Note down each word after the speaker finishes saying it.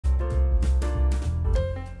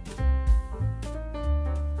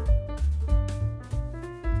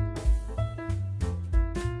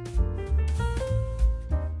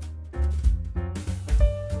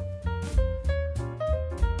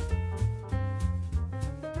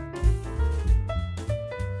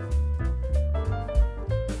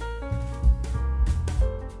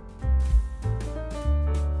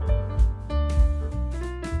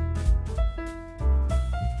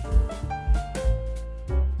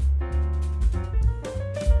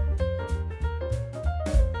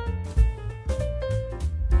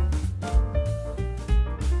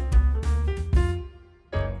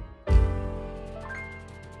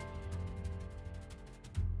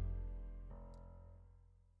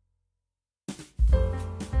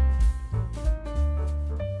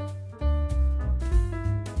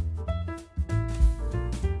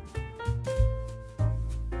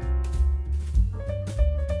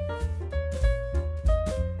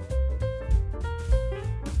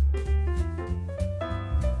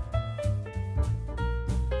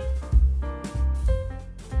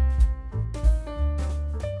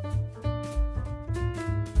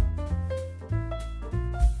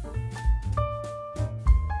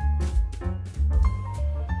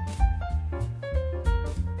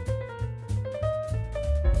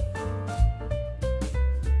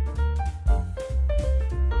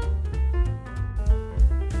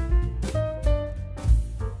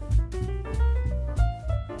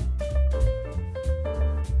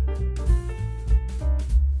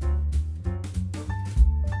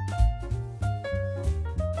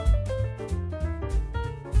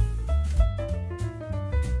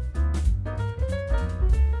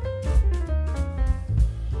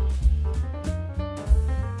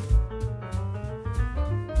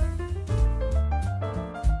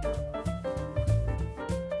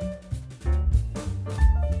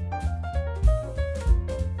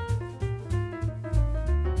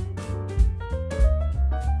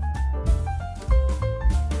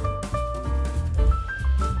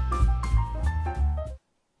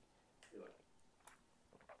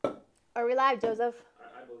Are we live, Joseph?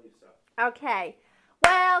 I believe so. Okay.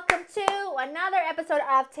 Welcome to another episode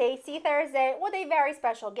of Tasty Thursday with a very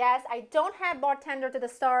special guest. I don't have Bartender to the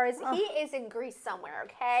Stars. He is in Greece somewhere,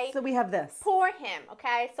 okay? So we have this. Poor him,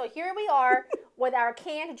 okay? So here we are with our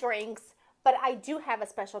canned drinks, but I do have a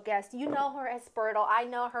special guest. You know her as Spurtle. I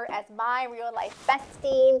know her as my real life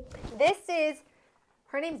bestie.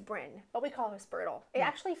 Her name's Bryn, but we call her Spurtle. It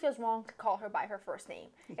actually feels wrong to call her by her first name.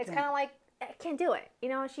 It's kind of like, I can't do it. You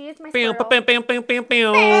know, she is my Spurtle. I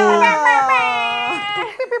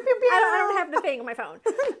don't have the thing on my phone.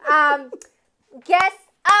 Guest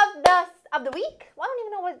of the week? Well, I don't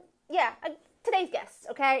even know what. Yeah, today's guest.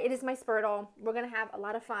 Okay, it is my Spurtle. We're gonna have a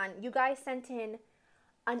lot of fun. You guys sent in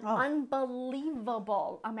an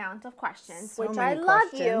unbelievable amount of questions, which I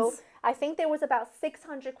love you. I think there was about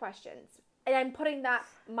 600 questions, and I'm putting that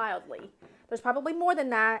mildly. There's probably more than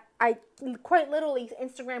that. I quite literally,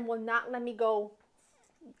 Instagram will not let me go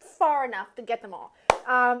far enough to get them all.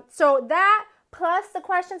 So that plus the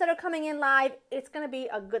questions that are coming in live, it's going to be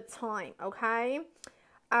a good time, okay?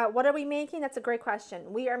 What are we making? That's a great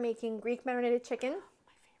question. We are making Greek marinated chicken. My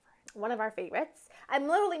favorite. One of our favorites. I'm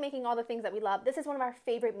literally making all the things that we love. This is one of our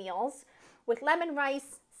favorite meals with lemon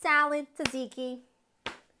rice, salad, tzatziki.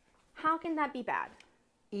 How can that be bad?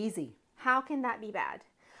 Easy. How can that be bad?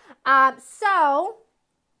 So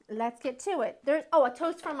let's get to it. There's a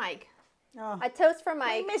toast for Mike. A toast for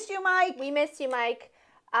Mike. We miss you, Mike. We miss you, Mike.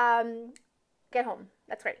 Get home.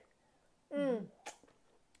 That's great.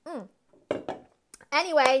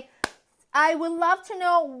 Anyway, I would love to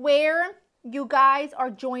know where you guys are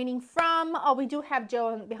joining from. Oh, we do have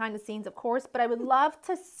Joe behind the scenes, of course, but I would love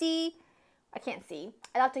to see. I can't see.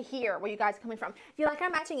 I'd love to hear where you guys are coming from. Do you like our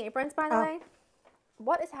matching aprons, by the way?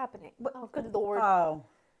 What is happening? Oh, good Lord. Oh.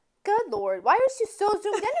 Good Lord. Why are you so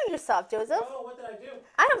zoomed in on yourself, Joseph? Oh, what did I do?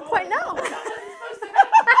 I don't quite know.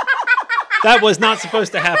 That was not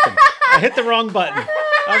supposed to happen. I hit the wrong button.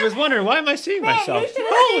 I was wondering, why am I seeing myself?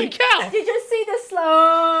 Holy cow. Did you see the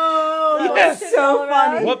slow? Yes. So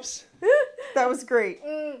funny. Whoops. That was great.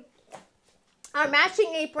 Our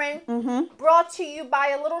matching apron brought to you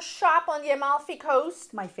by a little shop on the Amalfi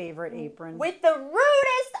Coast. My favorite apron. With the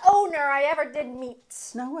rudest owner I ever did meet.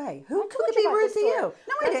 No way. Who could be rude to you?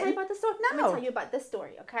 No, I didn't. Tell you about the story? No. Let me tell you about this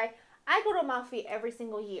story, okay? I go to Amalfi every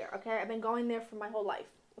single year, okay? I've been going there for my whole life,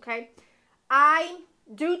 okay?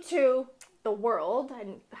 Due to the world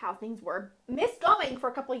and how things were, missed going for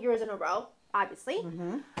a couple of years in a row, obviously.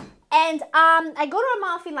 And I go to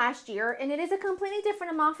Amalfi last year, and it is a completely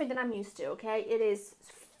different Amalfi than I'm used to, okay? It is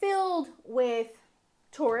filled with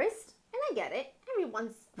tourists, and I get it.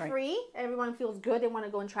 Everyone's free. Everyone feels good. They want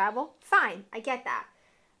to go and travel. Fine, I get that.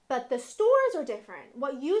 But the stores are different.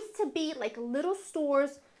 What used to be like little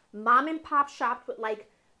stores, mom and pop shops with like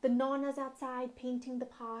the nonnas outside painting the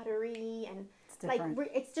pottery, and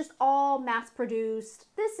it's just all mass produced.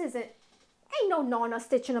 This ain't no nonna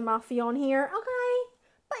stitching Amalfi on here, okay?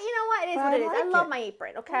 But you know what? It is what it is. I love my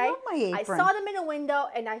apron, okay? I love my apron. I saw them in a window,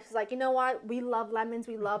 and I was like, you know what? We love lemons.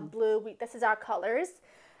 We love blue. This is our colors.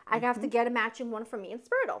 I have to get a matching one for me and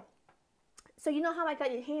Spurtle. So you know how I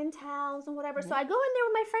got your hand towels and whatever? So I go in there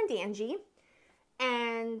with my friend Angie,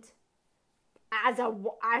 and as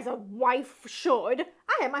a wife should,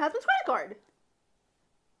 I have my husband's credit card.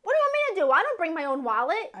 What do you want me to do? I don't bring my own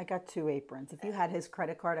wallet. I got 2 aprons. If you had his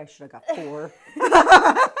credit card, I should have got 4.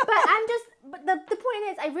 But the point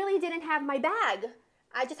is, I really didn't have my bag.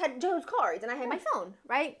 I just had Joe's cards, and I had my phone,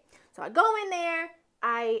 right? So I go in there.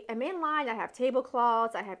 I am in line. I have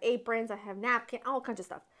tablecloths. I have aprons. I have napkins, all kinds of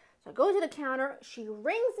stuff. So I go to the counter. She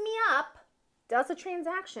rings me up, does a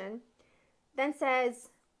transaction, then says,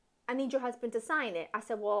 I need your husband to sign it. I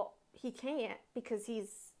said, well, he can't because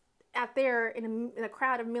he's out there in a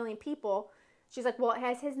crowd of 1 million people. She's like, well, it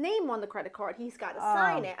has his name on the credit card. He's got to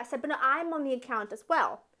sign it. I said, but no, I'm on the account as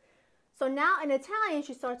well. So now in Italian,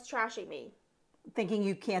 she starts trashing me. Thinking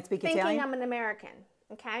you can't speak Italian? Thinking I'm an American,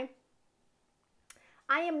 okay?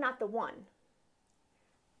 I am not the one.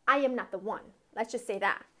 I am not the one. Let's just say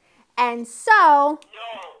that. And so... No.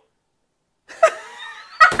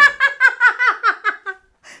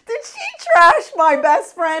 Did she trash my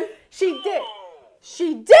best friend? She did.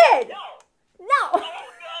 She did. No. Oh,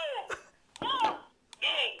 no. No.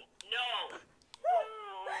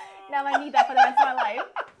 Now I need that for the rest of my life.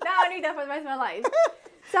 Now I need that for the rest of my life.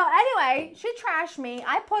 So anyway, she trashed me.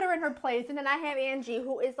 I put her in her place, and then I have Angie,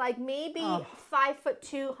 who is like maybe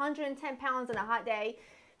 5'2", 110 pounds in a hot day.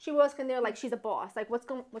 She was in there like she's a boss. Like, what's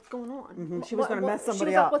going on? She was going to mess somebody up.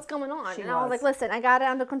 She was like, what's going on? I was like, listen, I got it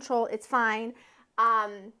under control. It's fine.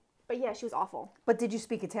 But yeah, she was awful. But did you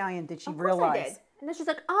speak Italian? Did she of course realize? I did. And then she's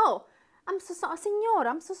like, oh, I'm so sorry, senora,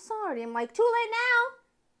 I'm so sorry. I'm like, too late now.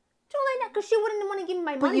 Too late now. Because she wouldn't want to give me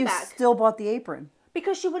my But money you back. still bought the apron.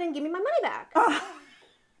 Because she wouldn't give me my money back.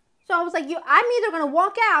 So I was like, I'm either going to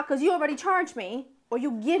walk out because you already charged me, or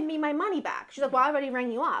you give me my money back. She's like, well, I already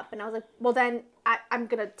rang you up. And I was like, well, then I'm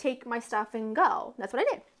going to take my stuff and go. That's what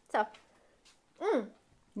I did. So,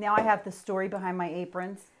 Now I have the story behind my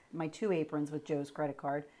aprons, my 2 aprons with Joe's credit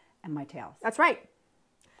card, and my towels. that's right.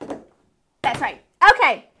 That's right.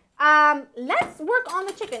 Okay. Let's work on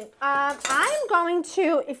the chicken. I'm going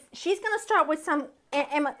to, if she's going to start with some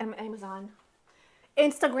Amazon,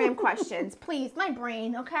 Instagram questions. Please, my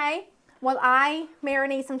brain, okay? While I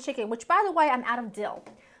marinate some chicken, which by the way, I'm out of dill.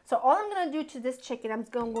 So all I'm going to do to this chicken, I'm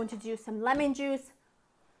going to do some lemon juice,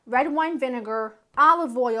 red wine vinegar,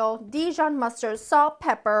 olive oil, Dijon mustard, salt,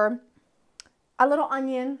 pepper, a little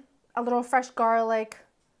onion, a little fresh garlic.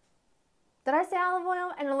 Did I say olive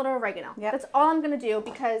oil? And a little oregano. Yep. That's all I'm going to do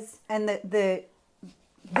because... And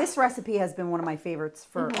this recipe has been one of my favorites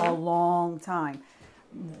for a long time.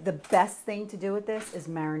 The best thing to do with this is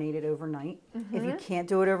marinate it overnight. If you can't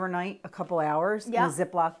do it overnight, a couple hours in a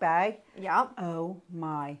Ziploc bag. Yeah. Oh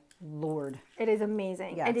my Lord. It is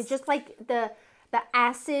amazing. Yes. And it's just like the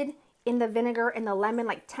acid in the vinegar and the lemon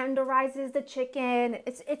like tenderizes the chicken.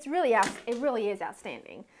 It really is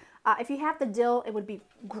outstanding. If you have the dill, it would be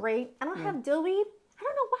great. I don't have dill weed. I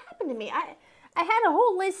don't know what happened to me. I had a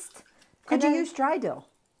whole list. Could you use dry dill?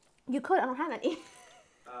 You could. I don't have any.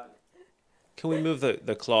 Can we move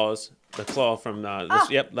the claws? The claw from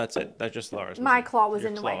this? Yep, that's it. That's just Laura's. My claw was Your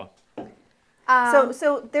in the claw. way.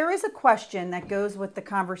 So there is a question that goes with the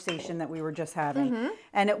conversation that we were just having.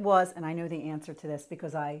 And it was, and I know the answer to this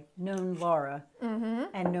because I known Laura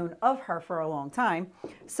and known of her for a long time.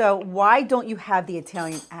 So why don't you have the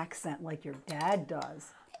Italian accent like your dad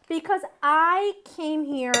does? Because I came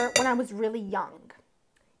here when I was really young.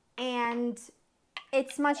 And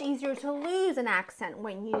it's much easier to lose an accent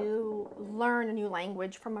when you learn a new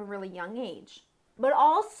language from a really young age. But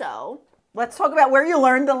also... Let's talk about where you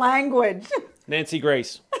learned the language. Nancy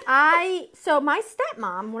Grace. So my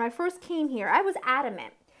stepmom, when I first came here, I was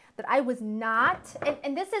adamant that I was not,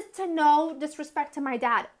 and this is to no disrespect to my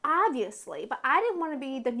dad, obviously, but I didn't want to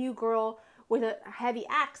be the new girl with a heavy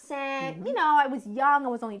accent. You know, I was young, I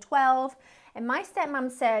was only 12. And my stepmom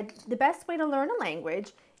said the best way to learn a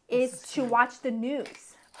language is to watch the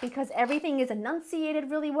news because everything is enunciated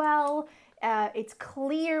really well. It's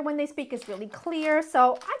clear when they speak, it's really clear.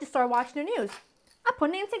 So I just started watching the news. I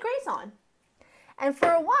put Nancy Grace on. And for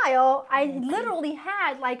a while, I literally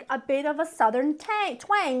had like a bit of a southern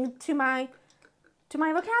twang to my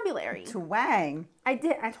vocabulary. Twang. I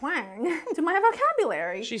twang to my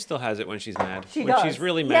vocabulary. She still has it when she's mad. She when does. she's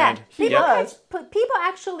really mad. Yeah, people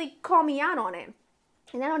actually call me out on it.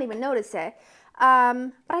 And I don't even notice it. But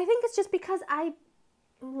I think it's just because I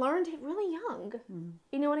learned it really young.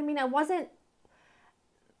 You know what I mean? I was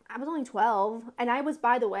only 12. And I was,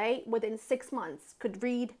 by the way, within 6 months, could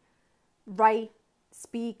read, write,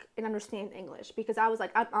 speak, and understand English. Because I was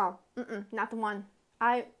like, not the one.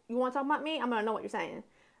 You want to talk about me? I'm going to know what you're saying.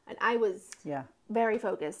 And I was very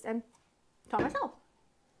focused and taught myself.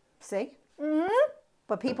 See?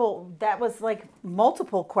 But people, that was like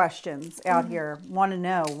multiple questions out here want to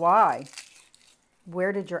know why.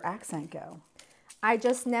 Where did your accent go? I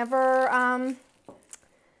just never had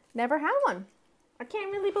one. I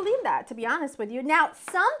can't really believe that, to be honest with you. Now,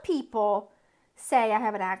 some people say I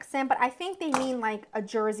have an accent, but I think they mean like a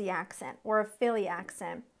Jersey accent or a Philly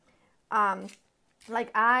accent.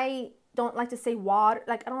 Like I don't like to say water.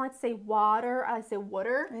 Like I don't like to say water. I like to say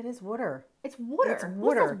water. It is water. It's water. It's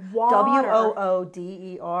water. Who says water?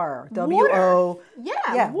 W-O-O-D-E-R. W-O.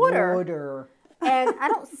 Yeah, water. Water. And I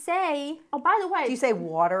don't say, oh, by the way. Do you say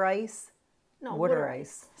water ice? No, water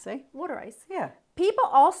ice. See? Water ice. Yeah. People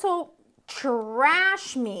also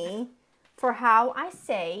trash me for how I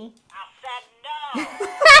say. I said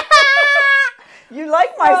no. You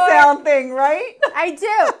like my sound thing, right? I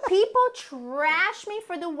do. People trash me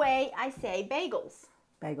for the way I say bagels.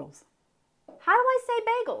 Bagels. How do I say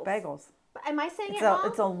bagels? Bagels. Am I saying it wrong?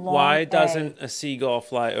 It's a long Why A. doesn't a seagull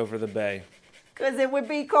fly over the bay? Because it would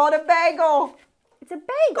be called a bagel. It's a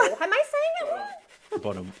bagel. Am I saying it wrong?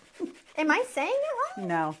 Bottom. Am I saying it wrong?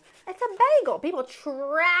 No. It's a bagel. People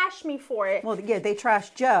trash me for it. Well, yeah, they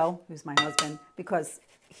trash Joe, who's my husband, because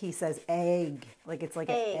he says egg. Like it's like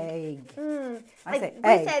an egg. I say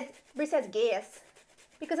egg. Bree says gas.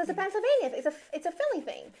 Because it's a Pennsylvania. It's a Philly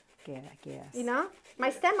thing. Yeah, gas. You know?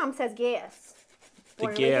 My stepmom says gas. The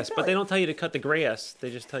gas. But they don't tell you to cut the grass.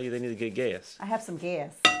 They just tell you they need to get gas. I have some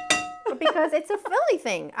gas. But because it's a Philly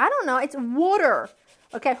thing. I don't know. It's water.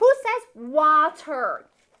 Okay, who says water?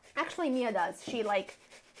 Actually, Mia does. She like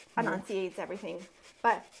enunciates everything.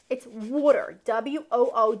 But it's water.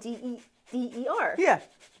 WOODER. Yeah.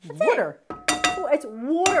 That's Water. It's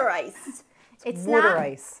water ice. It's Water not,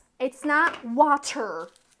 ice. It's not water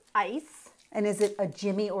ice. And is it a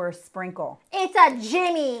Jimmy or a sprinkle? It's a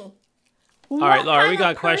Jimmy. All right, Laura, we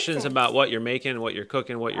got questions about what you're making, what you're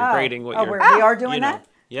cooking, what you're grating, what you're... we are doing that?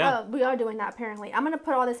 Yeah. We are doing that apparently. I'm gonna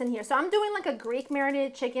put all this in here. So I'm doing like a Greek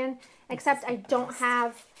marinated chicken, except I don't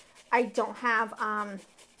have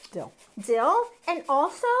dill. And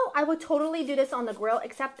also, I would totally do this on the grill,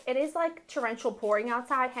 except it is like torrential pouring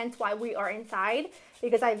outside, hence why we are inside,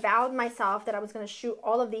 because I vowed myself that I was gonna shoot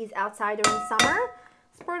all of these outside during summer.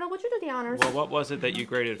 Spertle, would you do the honors? Well, what was it that you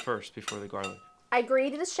grated first before the garlic? I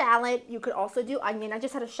grated a shallot. You could also do onion. I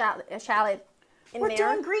just had a shallot in We're there.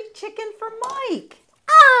 doing Greek chicken for Mike.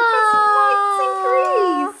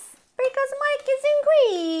 Oh, because Mike is in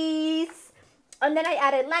Greece. And then I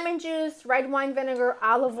added lemon juice, red wine vinegar,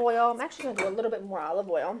 olive oil. I'm actually going to do a little bit more olive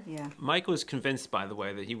oil. Yeah. Mike was convinced, by the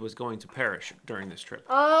way, that he was going to perish during this trip.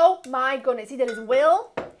 Oh my goodness. He did his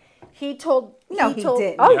will. He told... No, he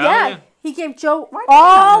didn't. Oh, Yeah, yeah. yeah. He gave Joe Why do I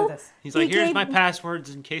not know this? He's like, here's gave- my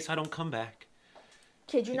passwords in case I don't come back.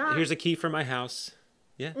 Kid you not. Here's a key for my house.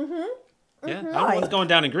 Yeah. Yeah. I don't know Right. what's going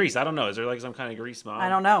down in Greece. I don't know. Is there like some kind of Greece mob? I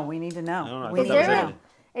don't know. We need to know. I don't know. I We thought need that to was know.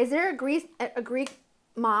 it. Is there a Greek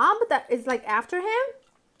mob that is like after him?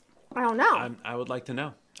 I don't know. I would like to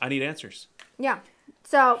know. I need answers. Yeah.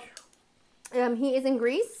 So, he is in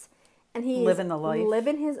Greece, and he Living is the life.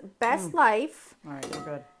 living his best life. All right, we're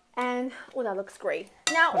good. And oh, that looks great.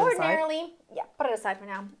 Now, Put it aside? ordinarily, yeah, put it aside for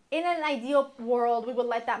now. In an ideal world, we would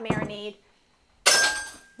let that marinate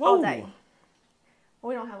all day.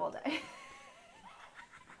 We don't have all day.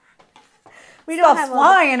 We don't Stuff's have all day.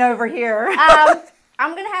 flying over here.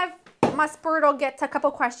 I'm gonna have my Spurtle get to a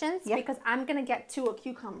couple questions Yep. because I'm gonna get to a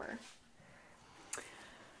cucumber.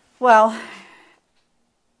 Well,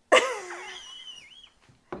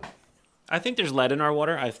 I think there's lead in our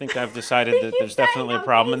water. I think I've decided that there's saying definitely a I'm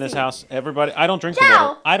problem in this crazy. house. Everybody, I don't drink the Joe.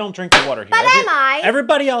 water. I don't drink the water here. But am I?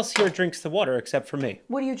 Everybody else here drinks the water except for me.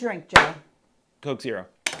 what do you drink, Joe? Coke Zero.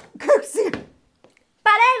 Coke Zero.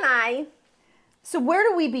 But am I? So where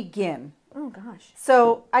do we begin? Oh gosh.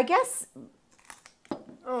 So I guess,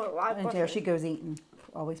 Oh, a lot of and there questions. she goes eating,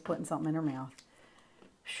 always putting something in her mouth.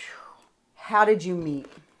 Phew. How did you meet?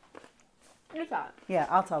 You thought. Yeah,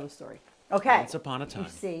 I'll tell the story. Okay. Once upon a time. You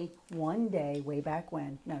see, one day, way back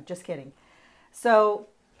when. No, just kidding. So,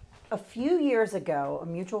 a few years ago, a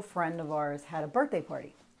mutual friend of ours had a birthday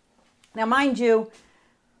party. Now, mind you,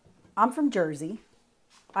 I'm from Jersey.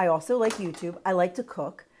 I also like YouTube. I like to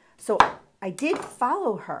cook. So, I did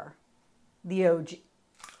follow her, the OG.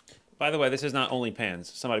 By the way, this is not only pans.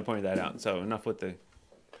 Somebody pointed that out. So enough with the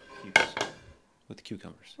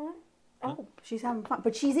cucumbers. Oh, she's having fun.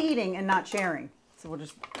 But she's eating and not sharing. So, we'll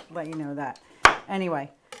just let you know that.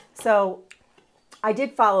 Anyway, so I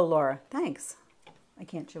did follow Laura. Thanks. I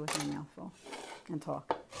can't chew with my mouth full and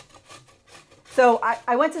talk. So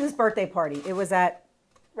I went to this birthday party. It was at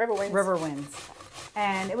Riverwinds. Riverwinds.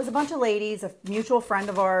 And it was a bunch of ladies, a mutual friend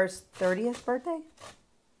of ours, 30th birthday?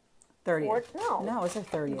 30th. No. No, it's her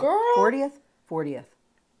 30th. Girl. 40th? 40th.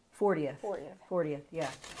 40th. 40th. 40th, yeah.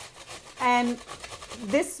 And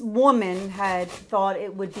this woman had thought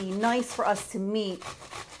it would be nice for us to meet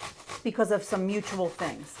because of some mutual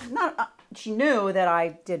things. Not, she knew that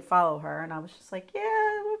I did follow her, and I was just like, yeah,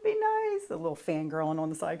 it would be nice. A little fangirling on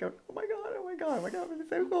the side, going, oh my God, oh my God, oh my God, it's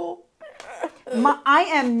so cool. I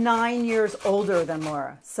am 9 years older than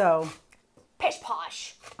Laura, so Pish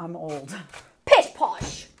posh. I'm old. Pish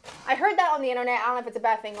posh. I heard that on the internet. I don't know if it's a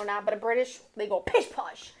bad thing or not, but a British, they go pish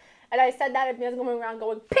posh. And I said that, and me was going around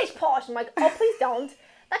going pish posh. I'm like, oh, please don't.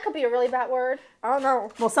 That could be a really bad word. I don't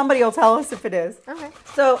know. Well, somebody will tell us if it is. Okay.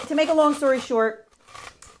 So to make a long story short,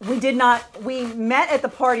 we met at the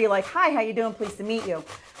party like, hi, how you doing? Pleased to meet you.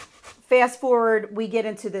 Fast forward, we get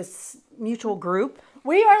into this mutual group.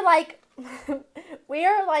 We are like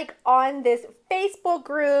on this Facebook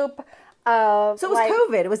group of. So it was like,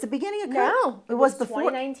 COVID. It was the beginning of COVID. No, it was before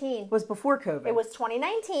 2019. It was before COVID. It was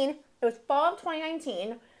 2019. It was fall of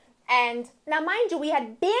 2019. And now, mind you, we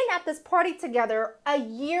had been at this party together a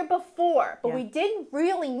year before, but Yeah. we didn't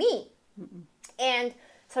really meet. And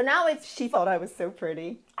so now it's. She thought I was so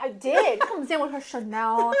pretty. I did. Comes in with her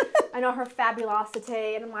Chanel. I know her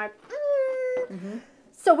fabulosity. And I'm like,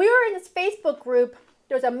 So we were in this Facebook group.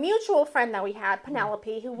 There was a mutual friend that we had,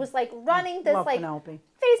 Penelope, who was like running this Love like Penelope.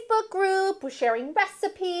 Facebook group, was sharing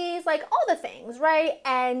recipes, like all the things, right?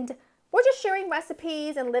 And we're just sharing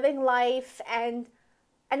recipes and living life. And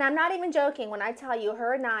I'm not even joking when I tell you,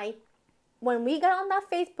 her and I when we got on that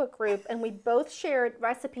Facebook group and we both shared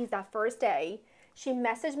recipes that first day, she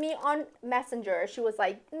messaged me on Messenger. She was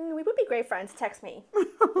like, we would be great friends. Text me.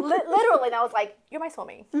 Literally. And I was like, you're my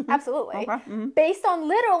soulmate. Absolutely. Okay. Mm-hmm. Based on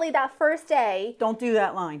literally that first day. Don't do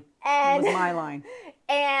that line. And, it was my line.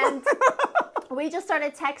 And we just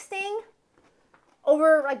started texting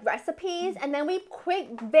over like recipes. And then we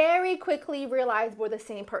very quickly realized we're the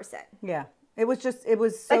same person. Yeah. It was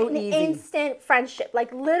so like an easy. Instant friendship.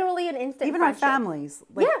 Like literly an instant Even friendship. our families.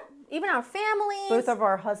 Like, yeah. Even our families. Both of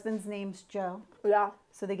our husbands' names Joe. Yeah.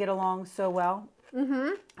 So they get along so well.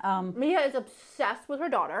 Mm-hmm. Mia is obsessed with her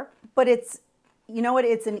daughter. But it's, you know what?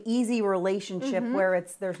 It's an easy relationship where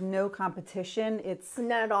there's no competition. It's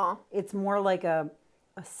not at all. It's more like a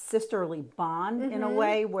sisterly bond in a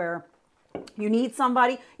way where you need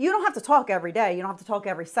somebody. You don't have to talk every day. You don't have to talk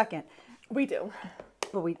every second. We do.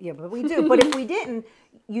 But we do. But if we didn't,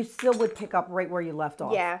 you still would pick up right where you left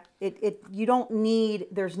off. Yeah. You don't need,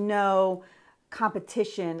 there's no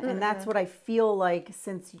competition. And that's what I feel like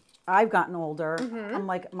since I've gotten older. I'm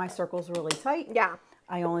like, my circle's really tight. Yeah.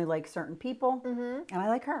 I only like certain people. And I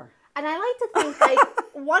like her. And I like to think like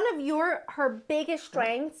one of her biggest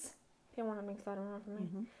strengths, if you want to make that around for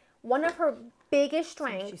me, one of her biggest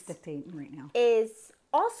strengths She's dictating right now. is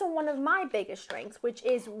also one of my biggest strengths, which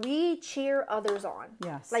is we cheer others on.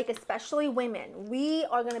 Yes. Like especially women. We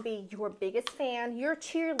are going to be your biggest fan, your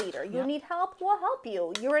cheerleader. You need help, we'll help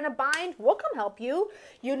you. You're in a bind, we'll come help you.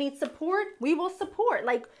 You need support, we will support.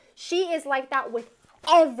 Like she is like that with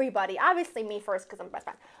everybody. Obviously me first because I'm best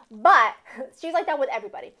friend. But she's like that with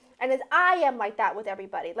everybody. And as I am like that with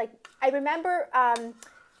everybody. Like I remember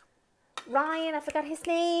Ryan, I forgot his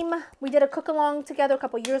name. We did a cook along together a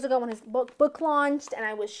couple years ago when his book launched, and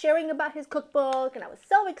I was sharing about his cookbook, and I was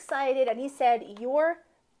so excited. And he said, your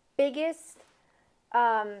biggest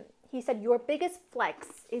flex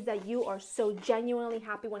is that you are so genuinely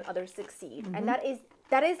happy when others succeed, and that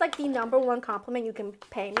is like the number one compliment you can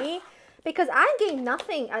pay me, because I gain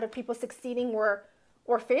nothing out of people succeeding or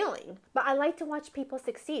failing, but I like to watch people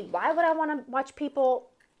succeed. Why would I want to watch people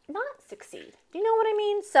not succeed? Do you know what I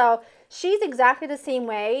mean? So she's exactly the same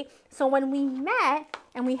way. So when we met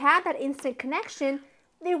and we had that instant connection,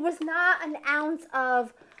 there was not an ounce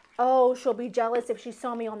of, oh, she'll be jealous if she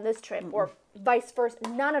saw me on this trip or vice versa.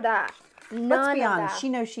 None of that. Let's be honest. She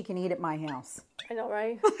knows she can eat at my house. I know,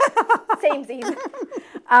 right? Samesies.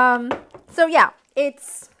 So yeah,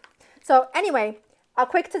 so anyway, a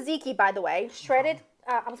quick tzatziki, by the way, shredded,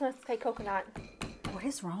 I was going to say coconut. What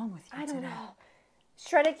is wrong with you I don't today? know.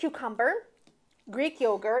 Shredded cucumber, Greek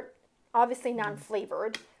yogurt, obviously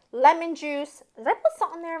non-flavored, lemon juice. Did I put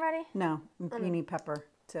salt in there already? No, you need pepper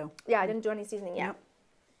too. Yeah, I didn't do any seasoning yet. Yep.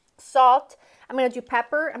 Salt. I'm going to do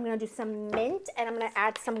pepper. I'm going to do some mint, and I'm going to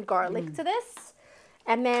add some garlic to this.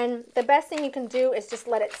 And then the best thing you can do is just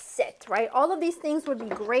let it sit, right? All of these things would be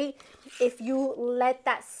great if you let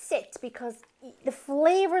that sit, because the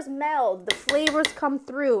flavors meld, the flavors come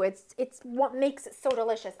through. It's what makes it so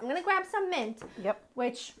delicious. I'm gonna grab some mint,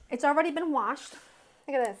 which it's already been washed.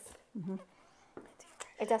 Look at this.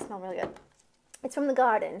 It does smell really good. It's from the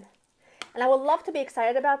garden. And I would love to be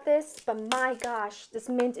excited about this, but my gosh, this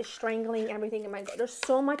mint is strangling everything in my garden. There's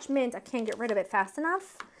so much mint, I can't get rid of it fast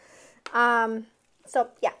enough. So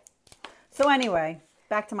yeah. So anyway,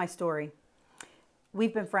 back to my story.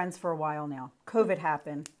 We've been friends for a while now. COVID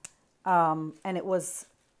happened. And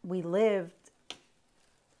we lived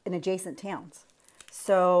in adjacent towns.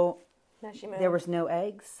 So there was no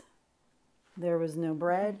eggs. There was no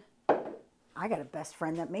bread. I got a best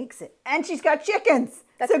friend that makes it. And she's got chickens.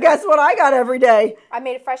 So guess what I got every day? I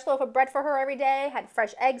made a fresh loaf of bread for her every day. Had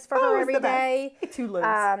fresh eggs for her every day. 2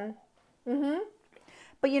 loaves.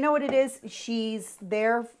 But you know what it is? She's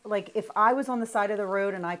there. Like if I was on the side of the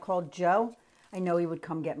road and I called Joe, I know he would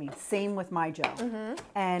come get me. Same with my Joe.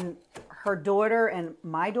 And her daughter and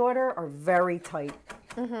my daughter are very tight.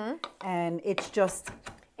 And it's just...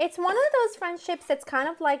 It's one of those friendships that's kind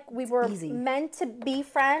of like we were meant to be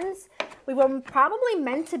friends. We were probably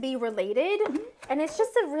meant to be related. And it's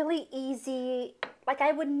just a really easy... Like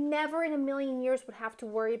I would never in a million years would have to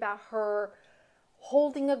worry about her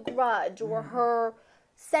holding a grudge or her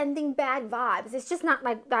sending bad vibes. It's just not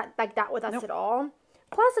like that with us at all.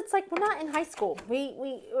 Plus, it's like we're not in high school.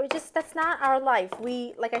 We're just, that's not our life.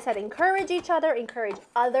 We, like I said, encourage each other, encourage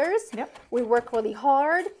others. We work really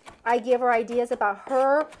hard. I give her ideas about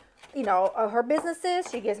her, you know, her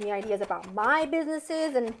businesses. She gives me ideas about my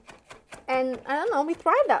businesses, and I don't know, we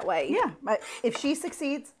thrive that way. Yeah, but if she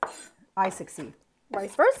succeeds, I succeed.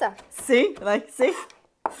 Vice versa. See? Like, see?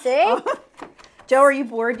 See? Joe, are you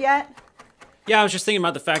bored yet? Yeah, I was just thinking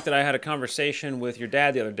about the fact that I had a conversation with your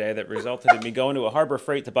dad the other day that resulted in me going to a Harbor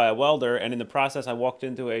Freight to buy a welder, and in the process, I walked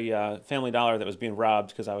into a Family Dollar that was being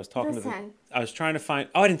robbed because I was talking to them. I was trying to find.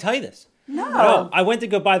 Oh, I didn't tell you this. No, I went to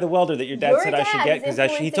go buy the welder that your dad said I should get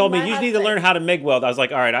because he told me you need to learn how to MIG weld. I was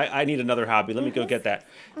like, all right, I need another hobby. Let me go get that.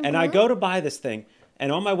 And I go to buy this thing,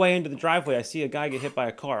 and on my way into the driveway, I see a guy get hit by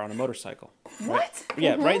a car on a motorcycle. What? Right?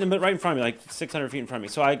 Yeah, right in front of me, like 600 feet in front of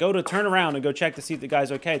me. So I go to turn around and go check to see if the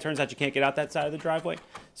guy's okay. It turns out you can't get out that side of the driveway.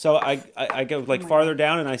 So I go like farther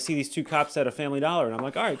down, and I see these two cops at a Family Dollar, and I'm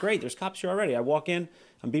like, all right, great, there's cops here already. I walk in,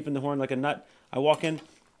 I'm beeping the horn like a nut. I walk in,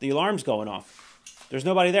 the alarm's going off. There's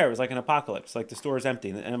nobody there. It was like an apocalypse. Like the store is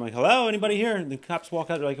empty. And I'm like, hello, anybody here? And the cops walk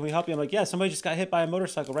out. They're like, can we help you? I'm like, yeah, somebody just got hit by a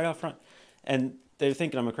motorcycle right out front. And they're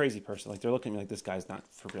thinking I'm a crazy person. Like they're looking at me like, this guy's not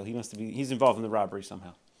for real. He's involved in the robbery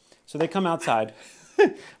somehow. So they come outside.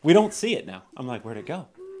 We don't see it now. I'm like, where'd it go?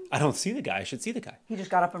 I don't see the guy. I should see the guy. He just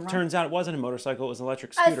got up and ran. Turns out it wasn't a motorcycle. It was an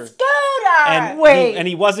electric scooter. A scooter! And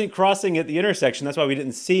he wasn't crossing at the intersection. That's why we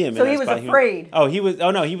didn't see him. So he was afraid. He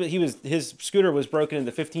was. His scooter was broken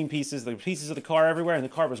into 15 pieces. The pieces of the car everywhere, and the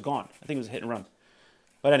car was gone. I think it was a hit and run.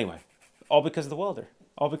 But anyway, all because of the welder.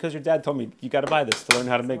 All because your dad told me you got to buy this to learn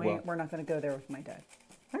how to MIG weld. We're not going to go there with my dad.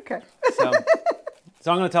 Okay.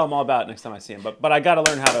 So I'm going to tell him all about it next time I see him. But I got to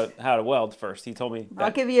learn how to weld first. He told me that,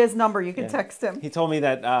 I'll give you his number. You can text him. He told me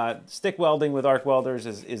that stick welding with arc welders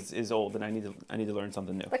is old, and I need to learn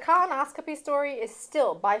something new. The colonoscopy story is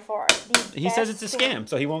still by far the He says it's a scam,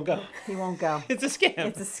 so he won't go. He won't go. It's a scam.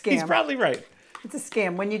 It's a scam. He's probably right. It's a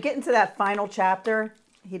scam. When you get into that final chapter,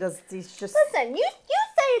 he's just... Listen, you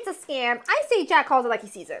say it's a scam. I say Jack calls it like he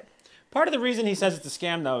sees it. Part of the reason he says it's a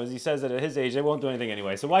scam, though, is he says that at his age, they won't do anything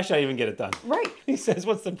anyway. So why should I even get it done? Right. He says,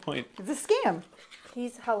 what's the point? It's a scam.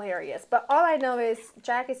 He's hilarious. But all I know is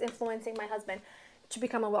Jack is influencing my husband to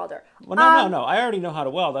become a welder. Well, no. I already know how to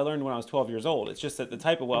weld. I learned when I was 12 years old. It's just that the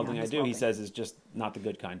type of welding I do, he says, is just not the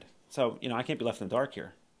good kind. So, I can't be left in the dark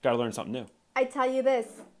here. Got to learn something new. I tell you this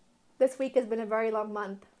week has been a very long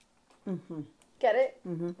month. Mm-hmm. Get it?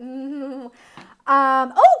 Mm-hmm. Mm-hmm.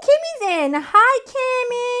 Kimmy's in. Hi,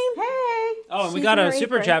 Kimmy. Hey. Oh, and we got a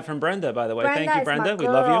super chat from Brenda, by the way. Thank you, Brenda. We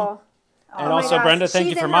love you. And Oh also, Brenda, thank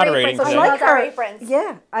you for moderating apron, so today. I like her aprons.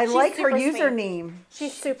 Yeah, I She's like her super sweet. username.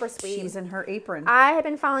 She's super sweet. She's in her apron. I have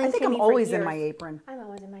been following I think Kimmy I'm always for years. in my apron. I'm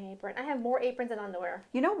always in my apron. I have more aprons than underwear.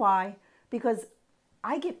 You know why? Because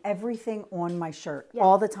I get everything on my shirt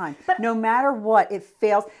all the time. But no matter what, it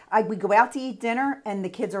fails. We go out to eat dinner, and the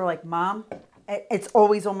kids are like, Mom, it's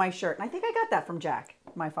always on my shirt. And I think I got that from Jack,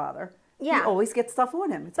 my father. Yeah. He always gets stuff on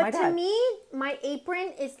him. It's my dad. But to me, my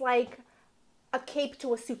apron is like a cape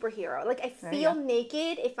to a superhero. Like I feel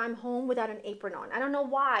naked if I'm home without an apron on. I don't know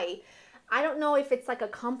why. I don't know if it's like a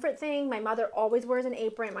comfort thing. My mother always wears an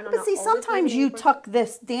apron. But see, sometimes you tuck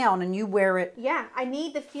this down and you wear it. Yeah, I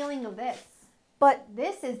need the feeling of this. But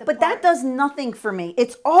this is the But part. that does nothing for me.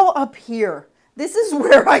 It's all up here. This is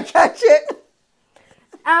where I catch it.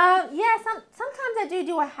 Yeah, sometimes I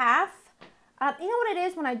do a half. You know what it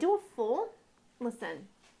is when I do a full? Listen,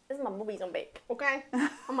 this is my movies on bake, okay?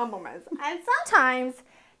 On my moments. And sometimes,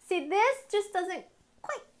 see, this just doesn't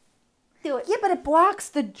quite do it. Yeah, but it blocks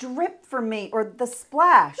the drip for me or the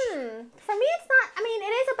splash. For me, it's not. I mean,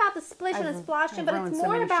 it is about the splish and the splashing, but it's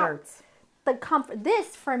more about the comfort.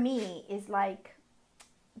 This, for me, is like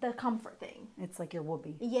the comfort thing. It's like your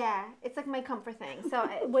whoopee. Yeah, it's like my comfort thing. So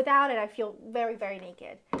without it, I feel very, very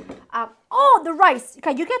naked. The rice.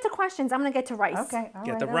 Okay, you get to questions. I'm going to get to rice. Okay, all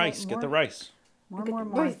Get right, the all rice. right. Get the rice. More.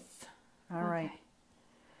 Rice. All right.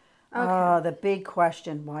 Okay. The big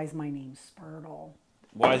question. Why is my name Spurtle?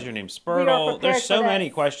 Why is your name We are Spurtle? prepared There's so for many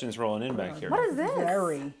this. questions rolling in back here. What is this?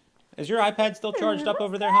 Very. Is your iPad still charged up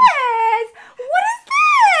over there, hon? Yes. What is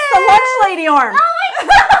this? The lunch lady arm. Oh my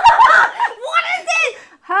God. What is this?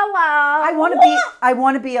 Hello. I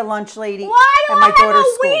want to be a lunch lady Why do at my I have daughter's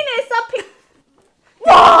a school. weenus up here?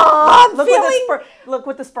 Look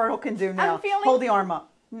what the Spurtle can do now. Hold the arm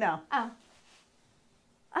up. No. Oh.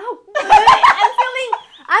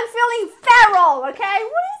 I'm feeling feral, okay?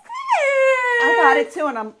 What is this? I got it too,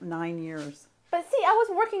 and I'm 9 years. But see, I was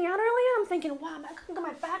working out earlier. I'm thinking, wow,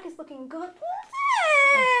 my back is looking good. What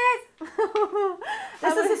is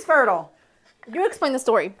this? This is a Spurtle. You explain the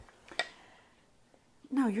story.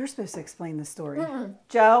 No, you're supposed to explain the story.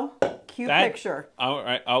 Joe, cue picture. All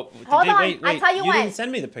right. Oh, Hold on. wait. I'll tell you You when. didn't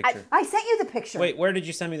send me the picture. I sent you the picture. Wait, where did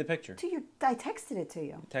you send me the picture? I texted it to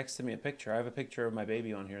you. Texted me a picture. I have a picture of my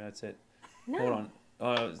baby on here. That's it. No. Hold on.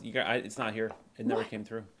 It's not here. It never came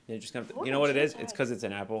through. You just have to, you know what it is? It's because it's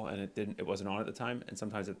an Apple and it wasn't on at the time, and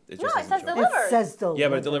sometimes it just No, it doesn't says show up. delivered. It says delivered. Yeah,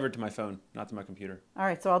 but it delivered to my phone, not to my computer. All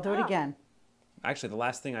right, so I'll do it again. Actually, the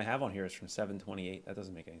last thing I have on here is from 7/28. That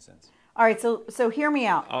doesn't make any sense. All right, so hear me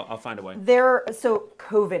out. I'll find a way. So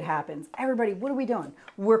COVID happens. Everybody, what are we doing?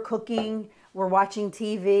 We're cooking, we're watching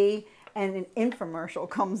TV, and an infomercial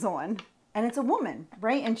comes on. And it's a woman,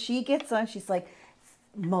 right? And she gets on, she's like,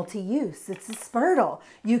 multi-use. It's a spurtle.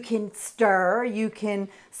 You can stir, you can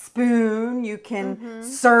spoon, you can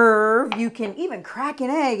serve, you can even crack an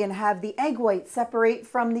egg and have the egg white separate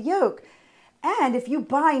from the yolk. And if you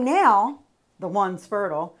buy now the one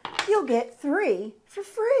spurtle, you'll get 3 for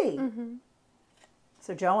free.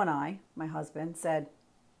 So Joe and I, my husband, said,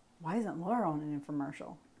 why isn't Laura on an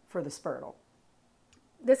infomercial for the spurtle?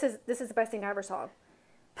 This is the best thing I ever saw.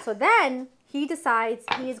 So then he decides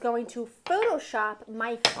he is going to Photoshop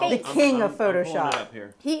my face. The king of I'm pulling it Photoshop. up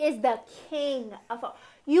here. He is the king of.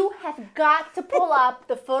 You have got to pull up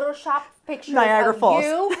the Photoshop pictures Niagara of Falls.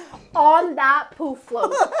 you on that poof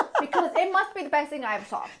float because it must be the best thing I ever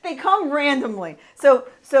saw. They come randomly. So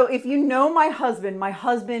if you know my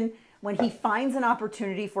husband, when he finds an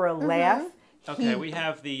opportunity for a laugh, Okay, we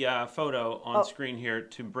have the photo on screen here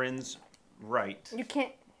to Bryn's right. You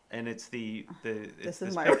can't. And it's This is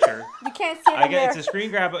this my- picture. You can't see it there. It's a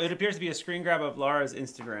screen grab. It appears to be a screen grab of Laura's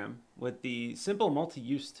Instagram with the simple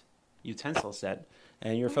multi-use utensil set.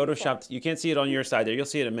 And you're photoshopped. You can't see it on your side there. You'll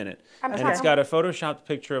see it in a minute. I'm And trying. it's got a photoshopped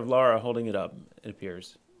picture of Laura holding it up. It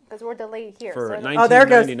appears Because we're delayed here. for so oh, there it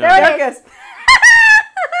goes. $19.99. There it goes.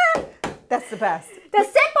 That's the best. the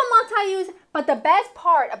simple multi-use, but the best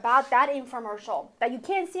part about that infomercial that you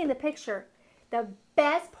can't see in the picture, the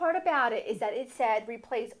best part about it is that it said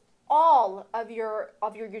replace all of your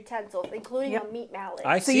utensils, including Yep. a meat mallet.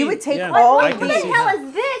 I So see. you would take yeah, all I of can What the see hell that.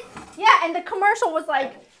 is this? Yeah, and the commercial was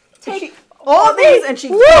like, take All these, and she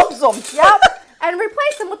whoops them. yep, and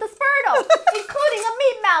replace them with a spurtle, including a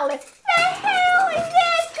meat mallet. The hell is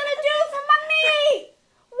this gonna do for my meat?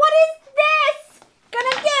 What is this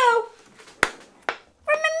gonna do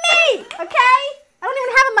for my meat? Okay, I don't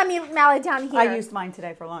even have my meat mallet down here. I used mine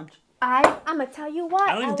today for lunch. I'm gonna tell you what.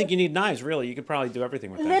 I don't even think you need knives, really. You could probably do everything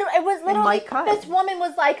with that. It was literally might cut. this woman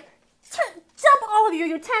was like, dump all of your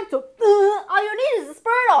utensils. All you need is a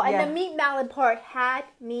spurtle, Yeah. and the meat mallet part had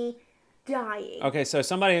me dying. Okay, so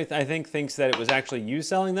somebody I think thinks that it was actually you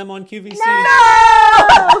selling them on QVC.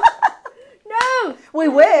 No! No! We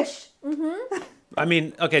wish. I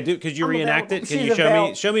mean, okay, could you I'm reenact it? available. Can She's you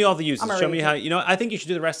available. show me all the uses? I'm Show me already- how I think you should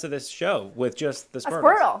do the rest of this show with just the A spurtles.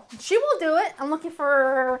 spurtle. She will do it. I'm looking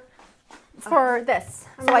for this.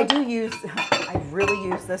 So I do use, I really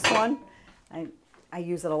use this one. I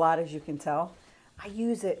use it a lot, as you can tell. I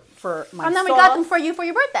use it for my And then we sauce. got them for you for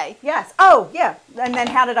your birthday. Yes. Oh, yeah. And then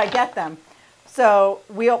how did I get them? So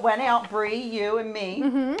we went out, Bree, you and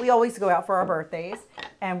me. We always go out for our birthdays.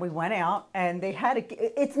 And we went out and they had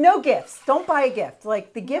it's no gifts. Don't buy a gift.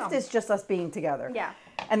 Like the gift is just us being together. Yeah.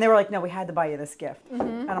 And they were like, no, we had to buy you this gift.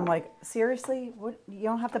 And I'm like, seriously? What? You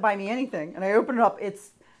don't have to buy me anything. And I open it up.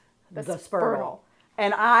 It's the Spurtle.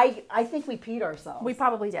 And I think we peed ourselves. We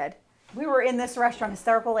probably did. We were in this restaurant,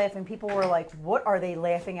 hysterical laughing. People were like, what are they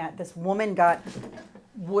laughing at? This woman got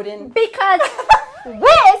wooden. Because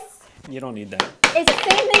this You don't need that. is the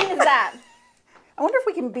same thing as that. I wonder if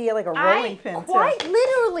we can be like a rolling pin, quite too.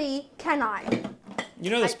 literally cannot. You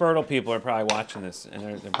know the Spurtle people are probably watching this, and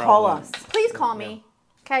they're probably Call us. Please call me.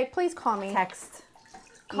 Okay, please call me. Text.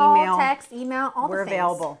 Call, email. text, email, all We're the things.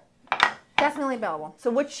 available. Definitely available. So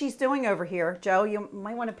what she's doing over here, Joe, you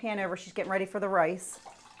might want to pan over. She's getting ready for the rice.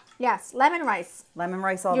 Yes, lemon rice. Lemon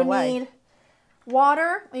rice all You the way. need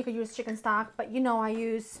water, or you could use chicken stock, but you know I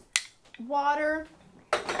use water,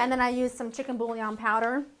 and then I use some chicken bouillon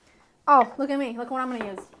powder. Oh, look at me. Look what I'm going to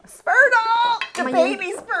use. Spurtle! The I'm gonna baby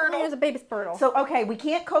use- I'm going to use Spurtle. a baby spurtle. So, okay, we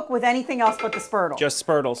can't cook with anything else but the Spurtle. just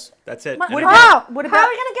Spurtles. That's it. What, And how? what How about- are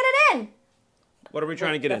we going to get it in? what are we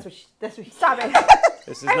trying to get that's in? That's what she, Stop it.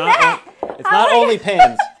 This is not. It's How not are we- only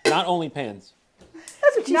pans. Not only pans.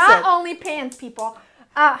 that's what she Not said. only pans, people.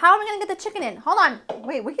 How are we going to get the chicken in? Hold on.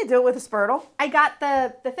 Wait, we could do it with a Spurtle. I got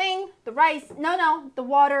the thing, the rice. No, the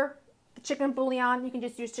water, the chicken bouillon. You can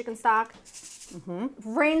just use chicken stock.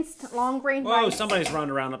 Rinsed, long grain Whoa! rice. Somebody's running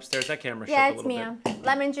around upstairs. That camera shook Yeah, a it's little me. bit.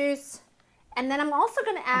 Lemon juice. And then I'm also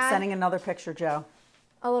going to I'm add sending another picture, Joe.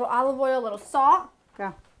 a little olive oil, a little salt,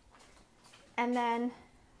 Go. and then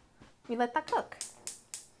we let that cook.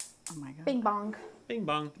 Oh my God. Bing bong. Bing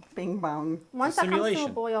bong. Bing bong. Once that comes to a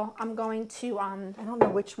simulation. boil, I'm going to I don't know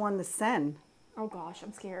which one to send. oh gosh,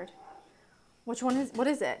 I'm scared. What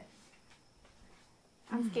is it?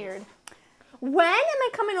 I'm scared. When am I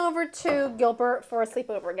coming over to Gilbert for a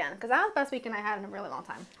sleepover again? Because that was the best weekend I had in a really long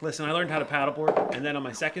time. Listen, I learned how to paddleboard, and then on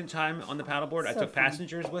my second time on the paddleboard, I So took fun.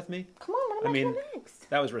 passengers with me. Come on, what am I I mean, doing next?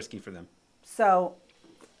 that was risky for them. So,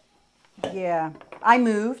 yeah, I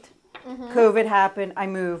moved. COVID happened. I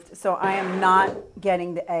moved. So I am not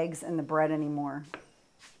getting the eggs and the bread anymore.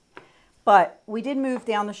 But we did move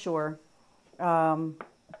down the shore.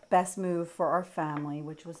 Best move for our family,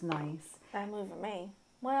 which was nice. That move for me.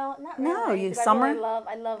 Well, not No, really. you 'Cause summer?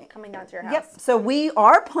 I love coming down to your house. Yep. So we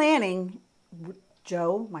are planning.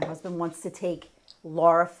 Joe, my husband, wants to take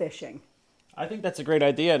Laura fishing. I think that's a great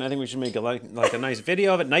idea, and I think we should make like a nice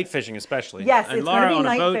video of it, night fishing especially. Yes, and it's Laura going to be on a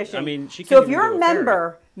night boat, fishing. I mean, she so can if you're a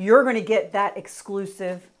member, you're going to get that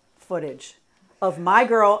exclusive footage of my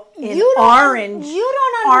girl in orange. You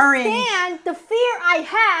don't understand the fear I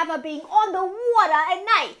have of being on the water at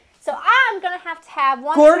night. So I'm going to have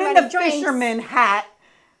one Gordon too many the drinks. fisherman hat,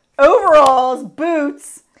 overalls,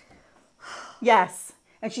 boots. Yes.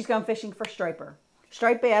 And she's going fishing for striper.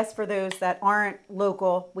 Striped bass, for those that aren't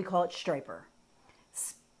local, we call it striper.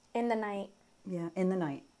 In the night. Yeah, in the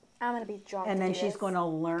night. I'm going to be drunk. And to then do she's this. going to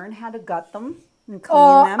learn how to gut them and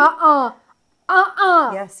clean them.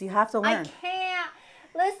 Yes, you have to learn. I can't.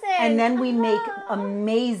 Listen. And then we make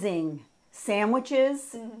amazing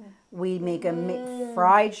sandwiches. We make a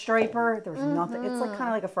fried striper. There's nothing. It's like kind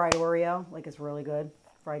of like a fried Oreo. Like it's really good.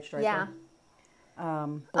 Fried striper. Yeah.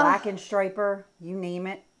 Blackened striper. You name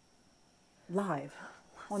it. Live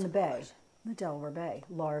on the bay. The Delaware Bay.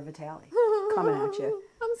 Laura Vitale. Coming at you.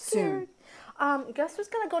 I'm scared. Guess who's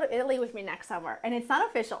going to go to Italy with me next summer? And it's not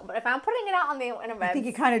official, but if I'm putting it out on the interwebs. I think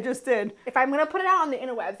you kind of just did. If I'm going to put it out on the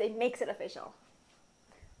interwebs, it makes it official.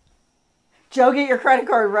 Joe, get your credit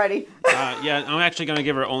card ready. Yeah, I'm actually going to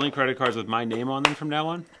give her only credit cards with my name on them from now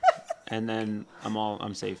on, and then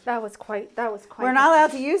I'm safe. That was quite. We're not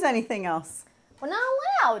allowed to use anything else. We're not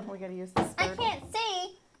allowed. We're gonna use this. I can't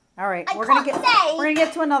see. All right, I we're gonna can't get. say. We're gonna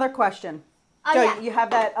get to another question. Oh, Joe, yeah. you have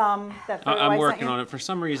that that photo I I'm sent working you? on it. For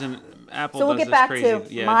some reason, Apple So we'll does get this back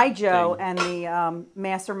crazy to my Joe thing. and the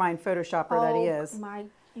mastermind Photoshopper that he is.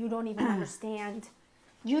 You don't even understand.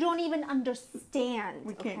 You don't even understand.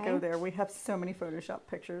 We can't okay? go there. We have so many Photoshop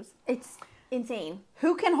pictures. It's insane.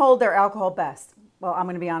 Who can hold their alcohol best? Well, I'm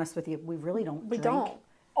going to be honest with you. We really don't. We drink. don't.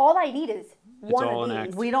 All I need is one all of an these.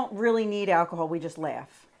 act. We don't really need alcohol. We just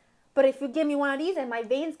laugh. But if you give me one of these and my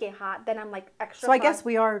veins get hot, then I'm like extra. So I fun. guess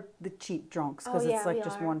we are the cheap drunks because it's like we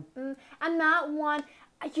just are. one. I'm not one.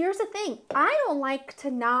 Here's the thing. I don't like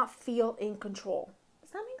to not feel in control.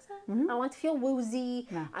 Does that make sense? I don't like to feel woozy.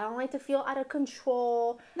 No. I don't like to feel out of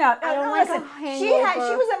control. No, I don't no, like listen. a She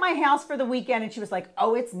hangover. was at my house for the weekend and she was like,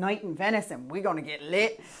 "Oh, it's night in Venice and we're gonna get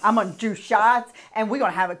lit. I'm gonna do shots and we're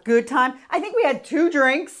gonna have a good time." I think we had 2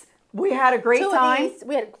 drinks. We had a great time.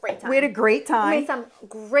 We had a great time. We had a great We time. made some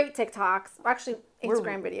great TikToks. Actually,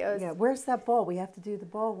 Instagram videos. Yeah, where's that ball? We have to do the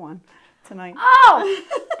ball one tonight. Oh!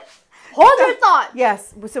 Hold your thought.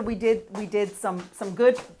 Yes, so we did some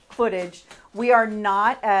good footage. We are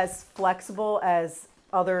not as flexible as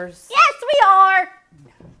others. Yes, we are.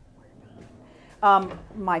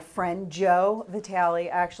 My friend Joe Vitale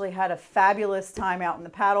actually had a fabulous time out in the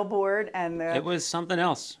paddleboard and It was something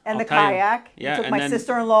else. and I'll the tell you. kayak. Yeah, Took and my then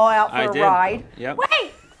sister-in-law out for I a did. ride. Yep.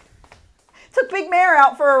 Wait. Took Big Mare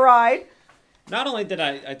out for a ride. Not only did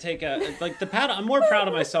I take like the paddle, I'm more proud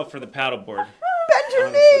of myself for the paddleboard. Bend your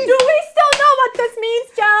Honestly. knee. Do we still know what this means,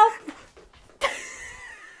 Joe?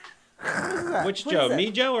 Which What Joe? is it?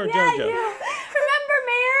 Me Joe or Yeah, JoJo? you. Remember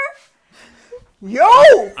Mayor? Yo!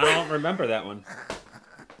 I don't remember that one.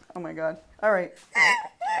 Oh my God. All right.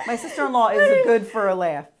 My sister-in-law is good for a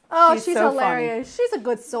laugh. Oh, she's so hilarious. She's a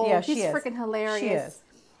good soul. Yeah, she's she is. freaking hilarious. She is.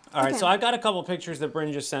 All right, Okay. so I got a couple pictures that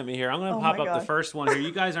Bryn just sent me here. I'm going to Oh pop my up the God. first one here.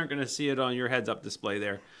 You guys aren't going to see it on your heads-up display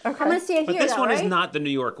there. I'm going to see it But here, this though, one is right? not the New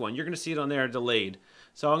York one. You're going to see it on there delayed.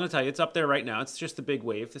 So I'm going to tell you, it's up there right now. It's just a big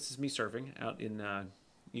wave. This is me surfing out in,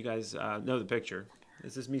 you guys know the picture.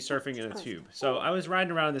 This is me surfing in a tube. So I was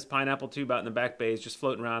riding around in this pineapple tube out in the back bays, just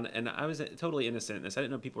floating around, and I was totally innocent in this. I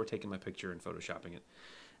didn't know people were taking my picture and photoshopping it.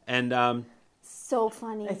 And So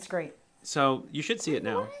funny. It's great. so you should see it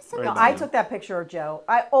now. is it? right No, now. I took that picture of Joe.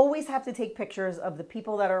 I always have to take pictures of the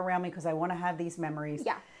people that are around me because I want to have these memories.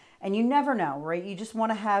 Yeah. And you never know, right? You just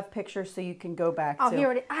want to have pictures so you can go back Oh, to.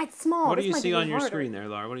 here it is. Ah, it's small. What do This you might see be on your harder. screen there,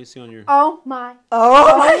 Laura? What do you see on your... Oh, my.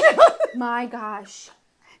 Oh my God. My gosh.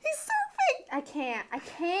 He's surfing. I can't. I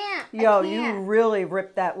can't. Yo, I you can't. really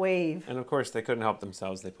ripped that wave. And of course, they couldn't help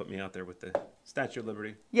themselves. They put me out there with the Statue of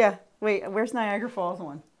Liberty. Yeah. Wait, where's Niagara Falls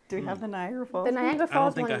one? Do we have the Niagara Falls The one? Niagara I don't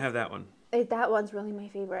Falls think one. I have that one. That one's really my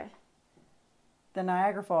favorite. The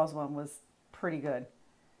Niagara Falls one was pretty good.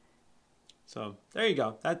 So there you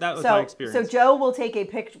go. That was my experience. So Joe will take a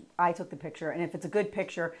picture. I took the picture, and if it's a good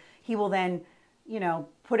picture, he will then,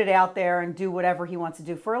 put it out there and do whatever he wants to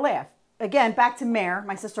do for a laugh. again, back to Mare,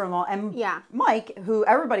 my sister-in-law, and Mike, who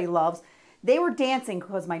everybody loves. They were dancing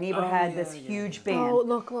because my neighbor had this huge band. Oh,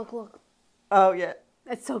 look. Oh, yeah.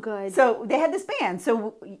 It's so good. So they had this band.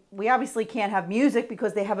 So we obviously can't have music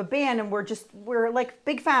because they have a band, and we're like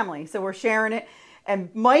big family. So we're sharing it. And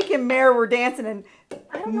Mike and Mare were dancing, and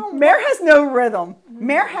I don't know. Mare has no rhythm.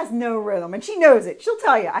 Mare has no rhythm, and she knows it. She'll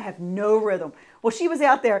tell you, I have no rhythm. Well, she was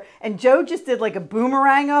out there, and Joe just did like a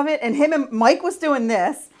boomerang of it, and him and Mike was doing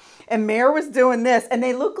this, and Mare was doing this, and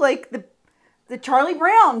they look like the Charlie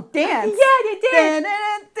Brown dance. Yeah, they did.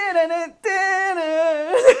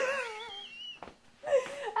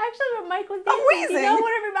 Actually, when Mike was dancing, you know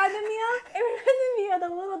what it reminded me of? It reminded me of the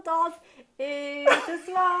little dolls. It's a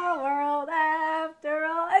small world after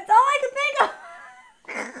all. It's all I can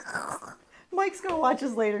think of. Mike's going to watch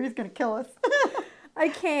us later. He's going to kill us. I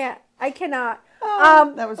can't. I cannot.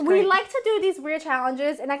 That was great. We like to do these weird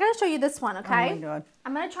challenges, and I got to show you this one, okay? Oh, my God.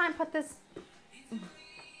 I'm going to try and put this...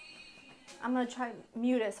 I'm going to try and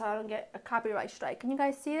mute it so I don't get a copyright strike. Can you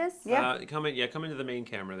guys see this? Yeah. Come into the main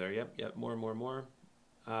camera there. Yep. More.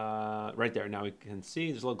 Right there. Now we can see.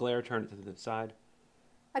 There's a little glare. Turn it to the side.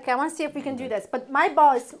 Okay, I want to see if we can do this. But my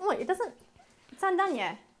ball is... Wait, it's not done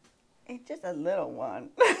yet. It's just a little one.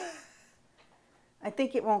 I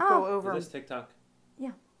think it won't go over. Is this TikTok?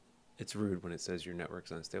 Yeah. It's rude when it says your network's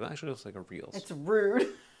unstable. Actually, it looks like a Reels. It's rude.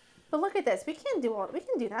 But look at this. We can do that. We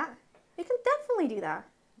can definitely do that.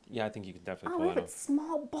 Yeah, I think you can definitely Oh, pull look it at off.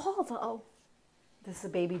 small ball, though. This is a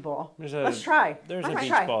baby ball. Let's try. There's Let's a beach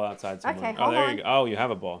try. ball outside somewhere. Okay, Oh, hold there on. you go. Oh, you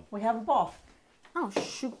have a ball. We have a ball. Oh,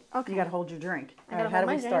 shoot. Okay. You got to hold your drink. I All gotta right, how hold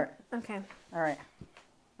do we my start? drink. Okay. All right.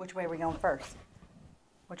 Which way are we going first?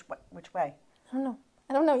 Which way? I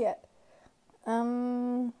don't know yet.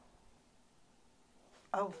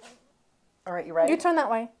 Oh. All right, you ready? You turn that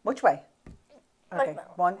way. Which way? Like Okay.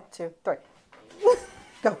 that. 1, 2, 3.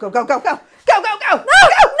 Go. Go.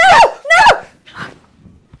 No!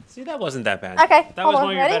 See, that wasn't that bad. Okay. That hold was on.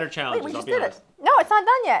 one of your Ready? better challenges. Wait, we I'll just be did honest. it. No, it's not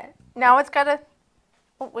done yet. Now it's gotta...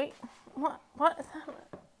 Oh, wait. What is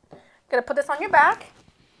that? Gotta put this on your back.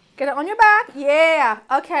 Get it on your back. Yeah.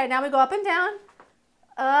 Okay, now we go up and down.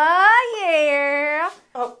 Yeah.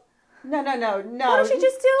 Oh. No. What did she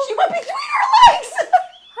just do? She went between her legs.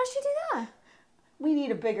 How'd she do that? We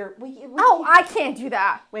need a bigger... Oh, I can't do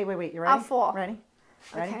that. Wait. You ready? I'll fall. Ready?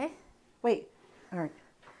 Okay. Wait. All right.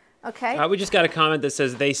 Okay. We just got a comment that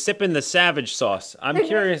says they sip in the savage sauce. I'm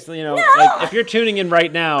curious, like if you're tuning in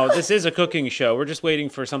right now, this is a cooking show. We're just waiting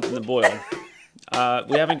for something to boil.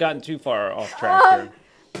 We haven't gotten too far off track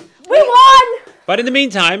here. We won! But in the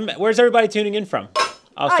meantime, where's everybody tuning in from?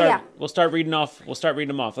 yeah. We'll start reading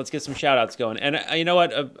them off. Let's get some shout outs going. And you know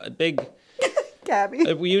what? A big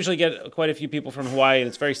Gabby. we usually get quite a few people from Hawaii, and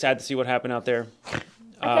it's very sad to see what happened out there.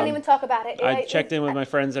 I can't even talk about it. I checked in with my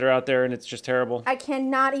friends that are out there, and it's just terrible. I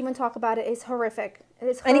cannot even talk about it. It's horrific. It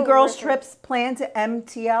is Any horrific. girls trips planned to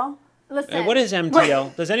MTL? Listen. What is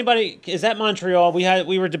MTL? Does anybody? Is that Montreal?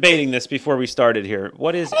 We were debating this before we started here.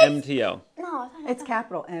 What is MTL? No, It's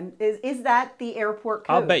capital M. Is that the airport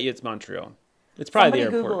code? I'll bet you it's Montreal. It's probably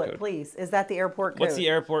Somebody the airport Google code. it, please. Is that the airport code? What's the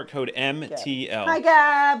airport code? MTL. Hi,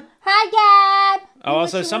 Gab. Hi, Gab. Oh,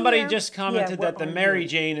 also you somebody in there. just commented Yeah, that the what are Mary you?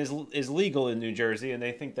 Jane is legal in New Jersey, and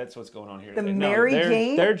they think that's what's going on here. The today. Mary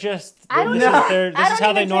Jane? They're just. I don't This know. is I don't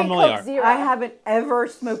how they even drink normally Coke are. Zero. I haven't ever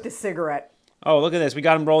smoked a cigarette. Oh, look at this. We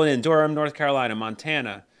got them rolling in. Durham, North Carolina,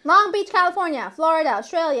 Montana. Long Beach, California, Florida,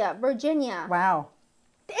 Australia, Virginia. Wow.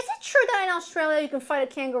 Is it true that in Australia you can fight a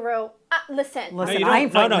kangaroo? Listen. Listen, you I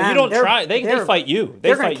ain't don't. No, fighting you them. don't They're- try. They they're- fight you. They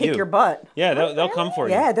They're gonna fight kick you. your butt. Yeah, they'll come for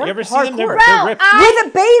you. Yeah, they're You ever see them? They're hardcore. ripped. With a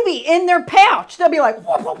baby in their pouch. They'll be like,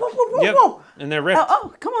 whoa, whoa, whoa, whoa, whoa, Yep, whoa. and they're ripped.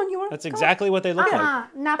 Oh, come on, you want That's exactly what they look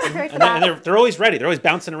like. Not prepared for And that. they're always ready. They're always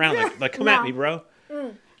bouncing around like come at No. me, bro.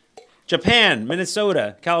 Japan,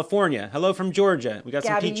 Minnesota, California. Hello from Georgia. We got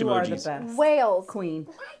some Gabby, peach you are the emojis. best. Wales. Queen.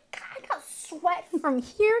 My God, I got sweat from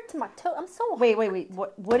here to my toe. I'm so Wait.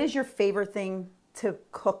 What is your favorite thing to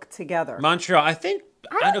cook together? Montreal. I think.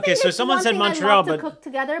 I don't Okay, think so it's someone one said thing Montreal, I love but to cook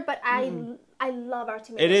together, but I love our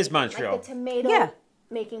tomato. It is making, Montreal. Like the tomato Yeah.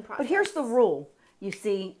 making process. But here's the rule. You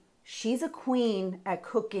see, she's a queen at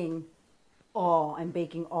cooking all and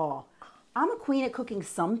baking all. I'm a queen at cooking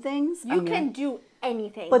some things. You can do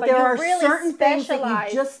anything, but there you are really certain things that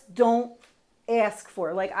specialize. you just don't ask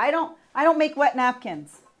for. Like I don't make wet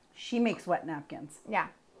napkins. She makes wet napkins. Yeah.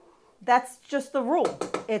 That's just the rule.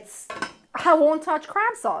 It's I won't touch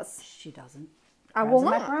crab sauce. she doesn't. I Crabs will and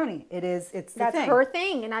not. macaroni. It's the That's thing. her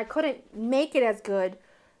thing, and I couldn't make it as good,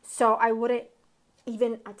 so I wouldn't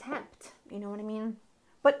even attempt. You know what I mean?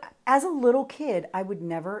 But as a little kid, I would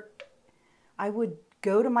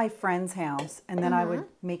go to my friend's house, and then I would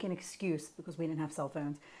make an excuse because we didn't have cell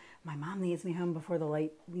phones. My mom needs me home before the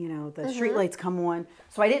light, the street lights come on.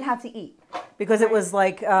 So I didn't have to eat because it was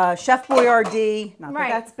like Chef Boyardee. Not that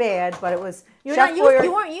that's bad, but it was Chef Boyardee.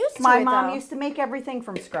 You weren't used to My it, mom though. used to make everything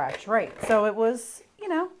from scratch, right? So it was,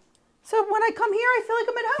 So when I come here, I feel like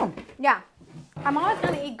I'm at home. Yeah. I'm always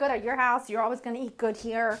going to eat good at your house. You're always going to eat good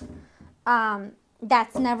here.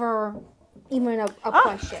 That's never even a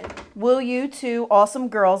question. Will you two awesome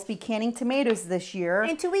girls be canning tomatoes this year?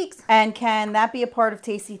 In 2 weeks. And can that be a part of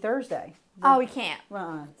Tasty Thursday? Oh, we can't.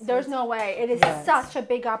 There's no way. It is such a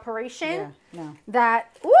big operation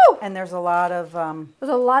that, woo! And there's a lot of...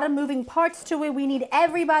 There's a lot of moving parts to it. We need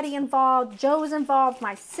everybody involved. Joe's involved,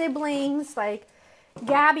 my siblings, like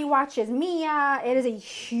Gabby watches Mia. It is a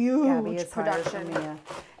huge production. Mia.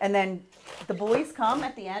 And then the boys come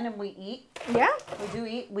at the end and we eat. Yeah. We do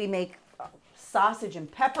eat. We make sausage and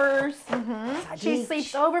peppers. She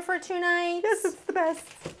sleeps over for 2 nights. Yes, it's the best.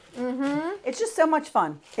 It's just so much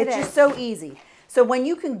fun. It's just so easy. So when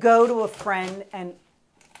you can go to a friend and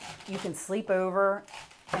you can sleep over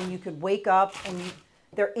and you could wake up and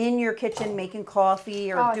they're in your kitchen making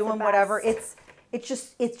coffee or doing whatever. It's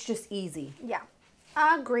just easy. Yeah.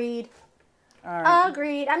 Agreed. All right.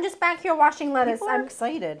 Agreed. I'm just back here washing lettuce. I'm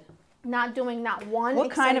excited. Not doing not one. What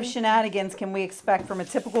kind of shenanigans can we expect from a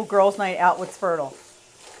typical girls' night out with Spurtle?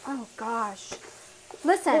 Oh gosh.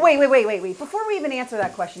 Listen. Well, wait. Before we even answer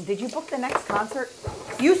that question, did you book the next concert?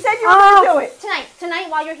 You said you were going to do it. Tonight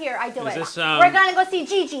while you're here, I do it. This, we're going to go see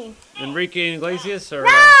Gigi. Enrique Iglesias or? No!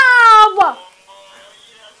 Oh,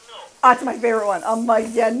 that's my favorite one. I'm like,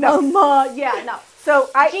 yeah, no. Yeah, no. So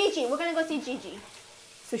Gigi, we're going to go see Gigi.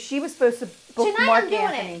 So she was supposed to book Tonight Mark I'm doing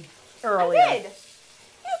Anthony earlier. I did.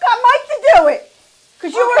 You got Mike to do it.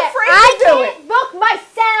 Because you were afraid to do I can't book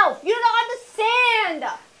myself. You don't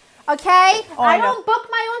understand. Okay? I don't book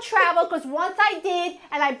my own travel because once I did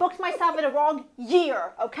and I booked myself in the wrong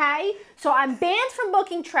year. Okay? So I'm banned from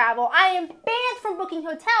booking travel. I am banned from booking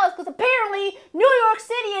hotels because apparently New York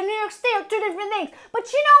City and New York State are 2 different things.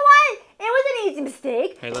 But you know what? It was an easy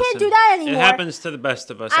mistake. Hey, Can't do that anymore. It happens to the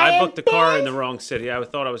best of us. I booked a car in the wrong city. I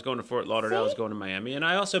thought I was going to Fort Lauderdale. I was going to Miami. And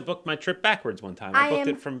I also booked my trip backwards one time. I booked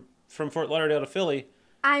it from Fort Lauderdale to Philly.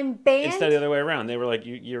 I'm banned. Instead of the other way around. They were like,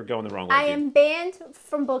 you're going the wrong way. I am banned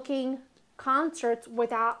from booking concerts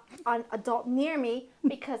without an adult near me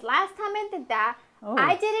because last time I did that,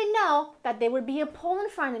 I didn't know that there would be a pole in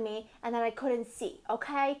front of me and that I couldn't see,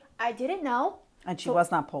 okay? I didn't know. And she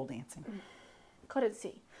was not pole dancing. Couldn't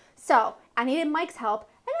see. So I needed Mike's help,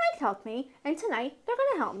 and Mike helped me, and tonight they're going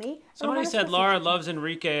to help me. Somebody said Laura loves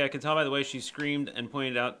Enrique. I can tell by the way she screamed and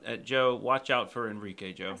pointed out at Joe, watch out for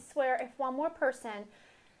Enrique, Joe. I swear, if one more person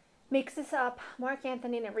makes this up, Mark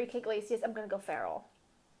Anthony and Enrique Iglesias, I'm going to go feral.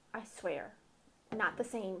 I swear. Not the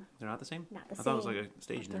same. They're not the same? Not the same. I thought it was like a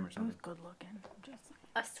stage name or something. Good looking.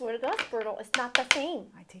 I swear to God, Spurtle, it's not the same.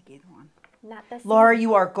 I take either one. Not the same. Laura,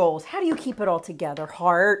 you are goals. How do you keep it all together?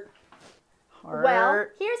 Heart. Well,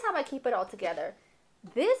 here's how I keep it all together.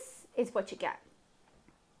 This is what you get.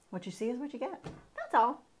 What you see is what you get. That's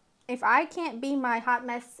all. If I can't be my hot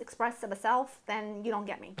mess express of a self, then you don't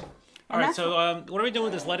get me. All right, so what are we doing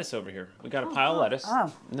with this lettuce over here? We got a pile of lettuce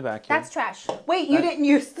in the back here. That's trash. Wait, you didn't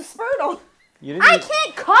use the Spurtle. I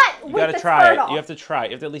can't cut with the Spurtle. You gotta try it. You have to try it.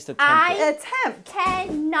 You have to at least attempt it.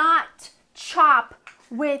 Cannot chop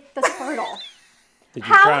with the Spurtle. Did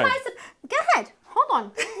you try? Go ahead. Hold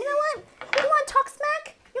on. You know what? You want to talk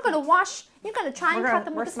smack? You're going to try and cut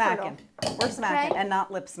them with the Spurtle. We're smacking and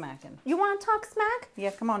not lip smacking. You want to talk smack?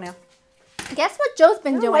 Yeah, come on now. Guess what Joe's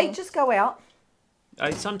been doing? Light just go out.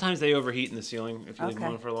 Sometimes they overheat in the ceiling if you leave them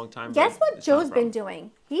on for a long time. Guess what Joe's been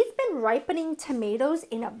doing? He's been ripening tomatoes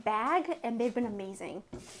in a bag, and they've been amazing.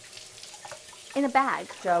 In a bag.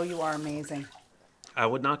 Joe, you are amazing. I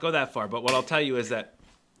would not go that far, but what I'll tell you is that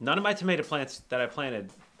none of my tomato plants that I planted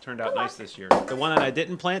turned out nice this year. The one that I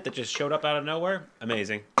didn't plant that just showed up out of nowhere,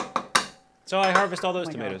 amazing. So I harvest all those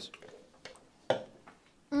tomatoes.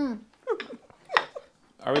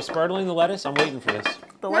 Are we spurtling the lettuce? I'm waiting for this.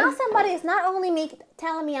 Now somebody is not only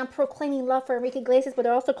telling me I'm proclaiming love for Enrique Iglesias, but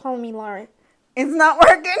they're also calling me Lauren. It's not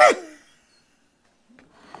working.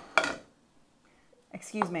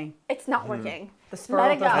 Excuse me. It's not working. The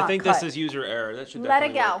Spurtle does not I think this is user error. That should let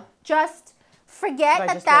it go. Work. Just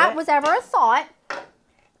forget that was ever a thought.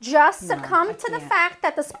 Just succumb to the fact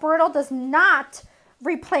that the Spurtle does not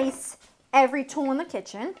replace every tool in the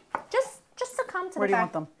kitchen. Just succumb to Where the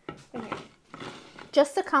fact. Where do you want them?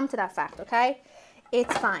 Just succumb to that fact, okay?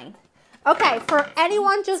 It's fine. Okay, for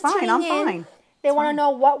anyone just tuning in, they want to know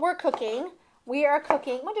what we're cooking. We are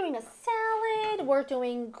cooking, we're doing a salad, tonight we're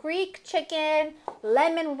doing Greek chicken,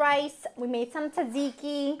 lemon rice. We made some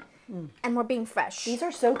tzatziki, and we're being fresh. These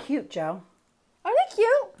are so cute, Joe. Are they cute?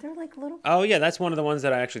 They're like little. Oh yeah, that's one of the ones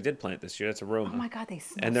that I actually did plant this year. That's Aroma. Oh my God, they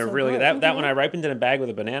smell And they're so really good. that one I ripened in a bag with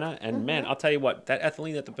a banana, and man, I'll tell you what, that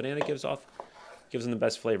ethylene that the banana gives off gives them the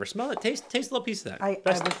best flavor. Smell it, taste a little piece of that. I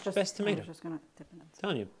Best I tomato. was just gonna dip it in.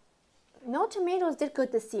 telling you. No tomatoes did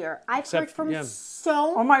good this year. I've Except- heard from yeah.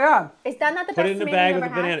 so. Oh my God. Is that not the Put best it in a tomato bag you with a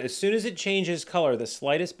ever had? banana. As soon as it changes color, the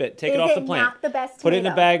slightest bit, take it Is off it the plant. not the best Put it in a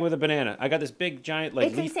tomato? bag with a banana. I got this big giant like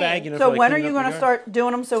It's leaf insane. bag. You know, So for, like, when are cleaning you up going your to yard. start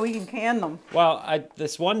doing them so we can can them? Well,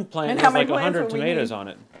 this one plant And has how many like plants 100 would we tomatoes need? on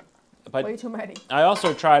it. But Way too many. I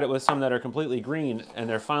also tried it with some that are completely green, and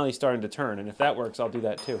they're finally starting to turn. And if that works, I'll do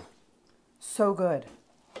that too. So good.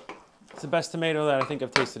 It's the best tomato that I think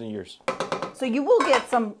I've tasted in years. So you will get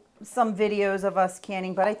some videos of us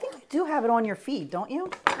canning, but I think you do have it on your feed, don't you?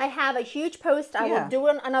 I have a huge post. I Yeah. will do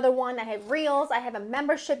another one. I have reels. I have a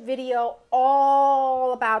membership video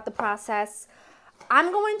all about the process.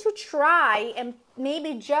 I'm going to try, and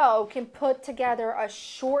maybe Joe can put together a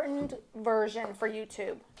shortened version for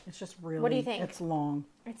YouTube. It's just really. do you think? It's long.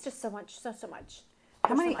 It's just so much, so much.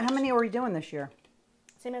 How There's so How much. many are we doing this year?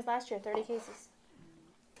 Same as last year, 30 cases.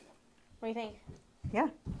 What do you think? Yeah.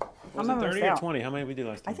 Was I'm it almost 30 or out. 20? How many did we do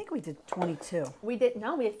last time? I think we did 22. We did 30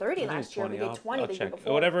 I think last it's year. We did 20 I'll the year check.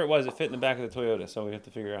 before. Whatever it was, it fit in the back of the Toyota, so we have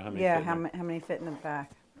to figure out how many. Yeah, fit in there. how many fit in the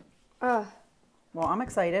back? Ugh, Well, I'm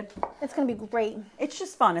excited. it's gonna be great. It's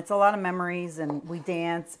just fun. It's a lot of memories, and we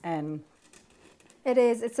dance, and It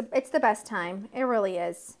is. It's the best time. It really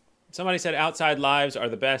is. Somebody said outside lives are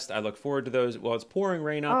the best. I look forward to those. Well, it's pouring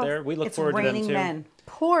rain out Oh, there. We look it's forward to them raining too. men.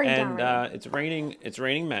 Pouring And down rain. it's raining. It's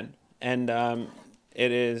raining men, and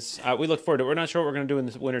it is. We look forward to it. We're not sure what we're gonna do in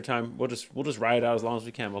this wintertime. We'll just ride it out as long as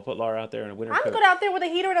we can. We'll put Laura out there in a winter I'm coat. good out there with a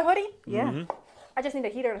heater and a hoodie. Yeah. I just need a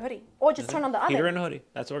heater and a hoodie. Or just turn on the oven. Heater and a hoodie.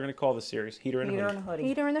 That's what we're gonna call the series. Heater and a Heater hoodie. and a hoodie.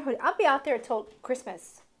 Heater and a hoodie. I'll be out there till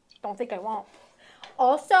Christmas. Don't think I won't.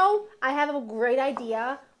 Also, I have a great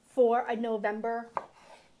idea for a November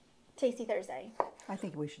Tasty Thursday. I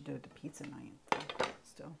think we should do it to pizza night.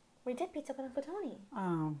 Still. We did pizza con Tony.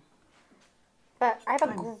 Oh. But I have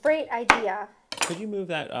a great idea. Could you move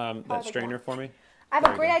that that strainer for me? I have a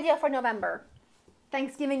Very great good. idea for November.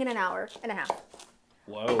 Thanksgiving in an hour and a half.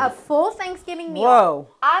 Whoa. A full Thanksgiving meal. Whoa.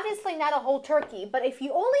 Obviously not a whole turkey, but if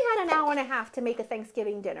you only had an hour and a half to make a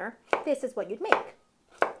Thanksgiving dinner, this is what you'd make.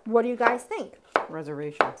 What do you guys think?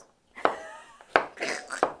 Reservations.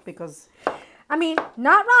 Because I mean,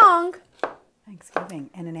 not wrong. Thanksgiving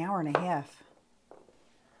in an hour and a half.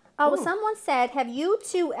 Oh, Ooh. someone said, have you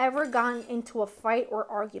two ever gone into a fight or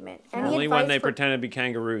argument? Any Only when advice they for- pretend to be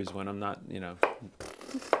kangaroos. When I'm not,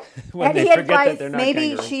 when Any they forget advice? that they're not Maybe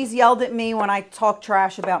kangaroos. she's yelled at me when I talk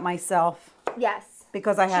trash about myself Yes.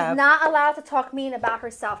 because I have. She's not allowed to talk mean about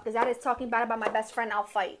herself because that is talking bad about my best friend. I'll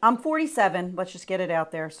fight. I'm 47. Let's just get it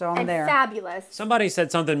out there. So I'm And there. fabulous. Somebody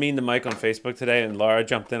said something mean to Mike on Facebook today, and Laura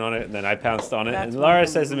jumped in on it, and then I pounced on it. That's and one Laura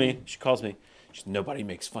thing. says to me, she calls me, she says, nobody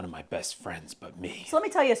makes fun of my best friends but me. So let me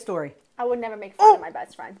tell you a story. I would never make fun of my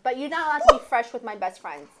best friend. But you're not allowed to be fresh with my best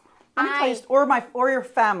friends. Let me tell you, or your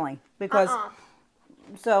family because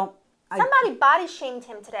so I, Somebody body shamed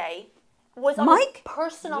him today. Was on Mike? his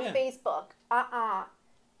personal Yeah. Facebook. I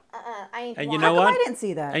ain't And one. you how know come what? I didn't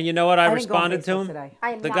see that? And you know what I didn't go on responded to Facebook him? today. I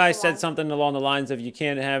am The not guy the said one. something along the lines of you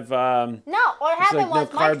can't have No, what happened like no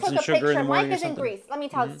was Mike carbs took and a sugar in the picture. morning Mike or is in something. Greece. Let me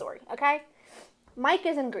tell the story, okay? Mike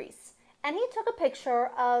is in Greece. And he took a picture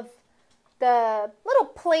of the little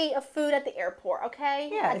plate of food at the airport, okay?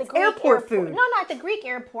 Yeah, at the it's airport food. No, not the Greek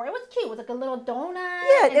airport. It was cute. It was like a little donut.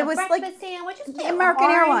 Yeah, and it a was like breakfast sandwich. It was the cute. American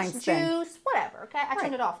Orange Airlines thing. juice, whatever, okay? I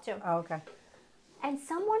turned it off too. Oh, okay. And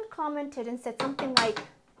someone commented and said something like,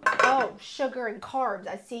 "Oh, sugar and carbs.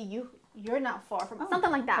 I see you're not far from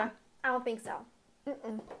something like that." okay. I don't think so.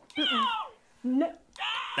 No.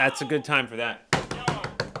 That's a good time for that.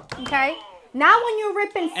 Okay. Now when you're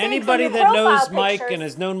ripping figs Anybody on your that profile knows Mike pictures, and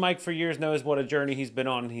has known Mike for years knows what a journey he's been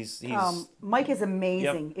on. He's Mike is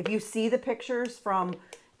amazing. If you see the pictures from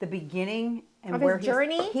the beginning and Of where his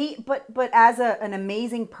journey? but as an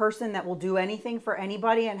amazing person that will do anything for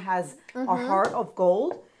anybody and has a heart of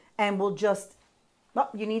gold and will just. Oh,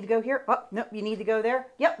 you need to go here. Oh, no, you need to go there.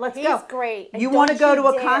 Yep, let's He's go. great. And You want to don't go you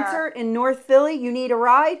to a dare. concert in North Philly? You need a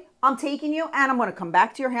ride? I'm taking you, and I'm going to come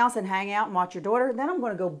back to your house and hang out and watch your daughter. Then I'm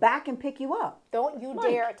going to go back and pick you up. don't you Mike.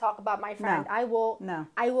 dare talk about my friend. No. I will. No.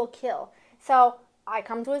 I will kill. So I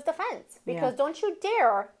come to his defense because Yeah. don't you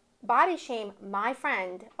dare body shame my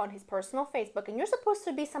friend on his personal Facebook. And you're supposed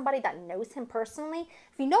to be somebody that knows him personally.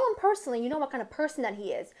 If you know him personally, you know what kind of person that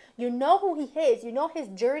he is. You know who he is. You know his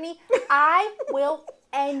journey. I will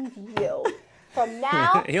end you. from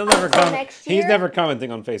now He'll never until comment. next year. He's never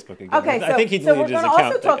commenting on Facebook again. Okay, I think he so we're deleted his going to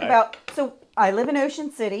account. also talk about, so I live in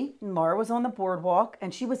Ocean City, and Laura was on the boardwalk,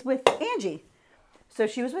 and she was with Angie. So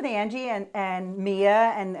she was with Angie and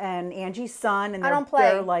Mia and Angie's son, and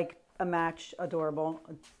they're like a match, adorable.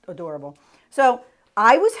 So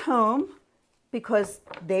I was home because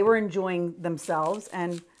they were enjoying themselves,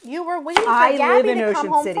 and you were waiting for Gabby to come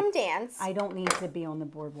home from dance. I don't need to be on the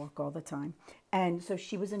boardwalk all the time. And so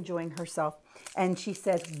she was enjoying herself, and she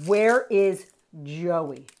says, "Where is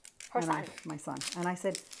Joey?" Her son. My son. And I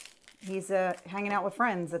said, "He's hanging out with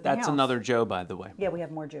friends at the house." That's another Joe, by the way. Yeah, we have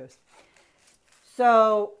more Joes.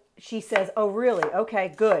 So she says, "Oh, really?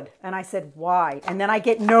 Okay, good." And I said, "Why?" And then I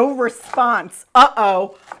get no response.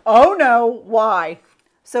 Uh-oh. Oh, no. Why?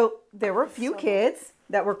 So there were a few kids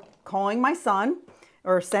that were calling my son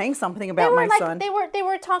or saying something about my son. They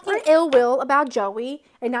were talking ill will about Joey,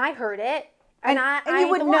 and I heard it. And you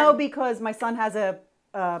would know because my son has a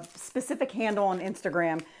specific handle on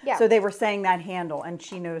Instagram. Yeah. So they were saying that handle, and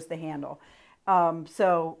she knows the handle.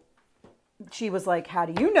 So she was like, "How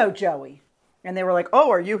do you know Joey?" And they were like,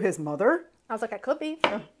 "Oh, are you his mother?" I was like, "I could be."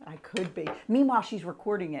 I could be. Meanwhile, she's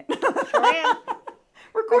recording it. Sure am.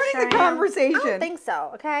 Recording the conversation. I don't think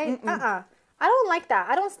so, okay? I don't like that.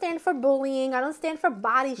 I don't stand for bullying. I don't stand for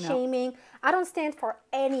body shaming. I don't stand for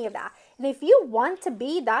any of that. And if you want to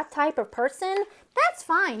be that type of person, that's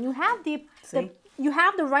fine. You have you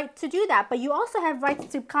have the right to do that, but you also have rights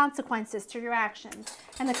to consequences to your actions.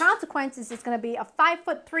 And the consequences is going to be a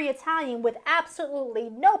 5'3" Italian with absolutely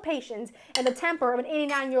no patience and the temper of an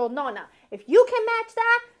 89-year-old nonna. If you can match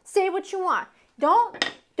that, say what you want. Don't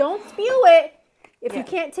spew it if you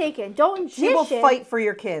can't take it. Don't dish it. She will fight for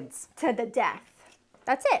your kids to the death.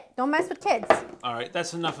 That's it. Don't mess with kids. All right,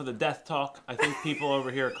 that's enough of the death talk. I think people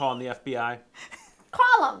over here are calling the FBI.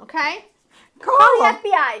 Call them, okay? Call the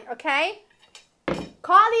FBI, okay?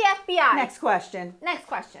 Call the FBI. Next question. Next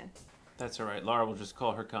question. That's all right. Laura will just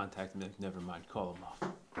call her contact and be like, "Never mind, call them off."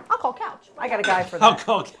 I'll call Couch. I got a guy for that. I'll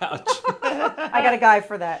call Couch. I got a guy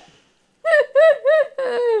for that.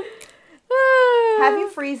 Have you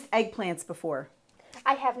freezed eggplants before?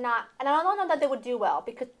 I have not, and I don't know that they would do well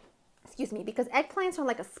because, because eggplants are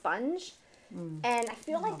like a sponge, and I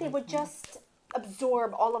feel like they would just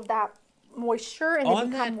absorb all of that moisture and they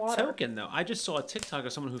become water. On that token, though, I just saw a TikTok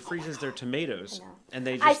of someone who freezes their tomatoes, and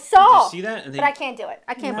they just I saw. Did you see that? And but I can't do it.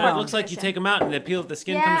 I can't. But it looks like you take them out and the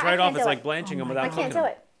skin comes right off. It's like blanching them without cooking them.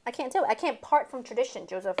 I can't do it. I can't part from tradition,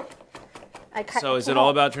 Joseph. So is it all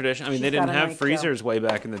about tradition? I mean, they didn't have freezers way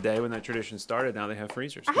back in the day when that tradition started. Now they have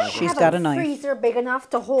freezers. She's got a knife. Freezer big enough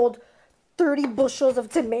to hold 30 bushels of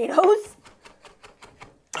tomatoes.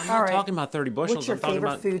 I'm not talking about 30 bushels. What's your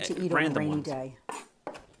favorite food to eat on a rainy day?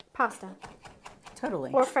 Pasta.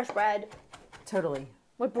 Totally. Or fresh bread. Totally.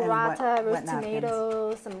 With burrata, roast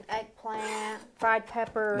tomatoes, some eggplant, fried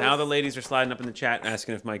peppers. Now the ladies are sliding up in the chat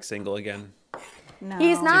asking if Mike's single again. No.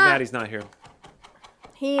 He's not. Too bad he's not here.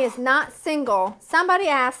 He is not single. Somebody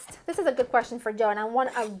asked, this is a good question for Joe, and I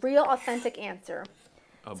want a real authentic answer.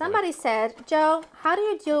 Oh, somebody said, "Joe, how do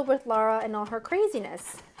you deal with Laura and all her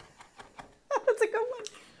craziness?" That's a good one.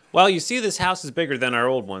 Well, you see, this house is bigger than our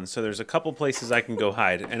old one, so there's a couple places I can go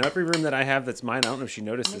hide. And every room that I have that's mine, I don't know if she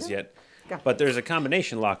notices yet, but there's a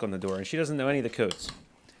combination lock on the door, and she doesn't know any of the codes.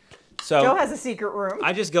 So Joe has a secret room.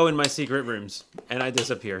 I just go in my secret rooms, and I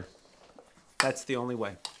disappear. That's the only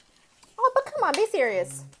way. Oh, but come on, be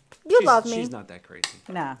serious. You love me. She's not that crazy.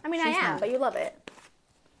 No. I mean, I am, but you love it.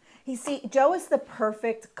 Joe is the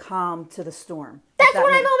perfect calm to the storm. That's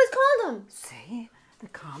what I've always called him. See? The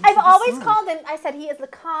calm I've always called him. I said he is the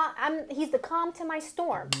calm. He's the calm to my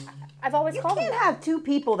storm. I've always called him. You can't have two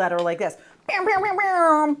people that are like this.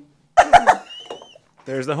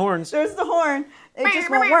 There's the horns. There's the horn. It just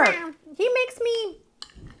won't work.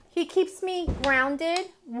 He keeps me grounded.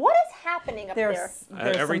 What is happening up there?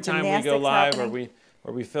 Every time we go live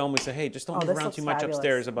or we film, we say, "Hey, just don't move around too much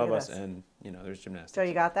upstairs above us." And there's gymnastics. Joe,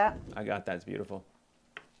 you got that? I got that. It's beautiful.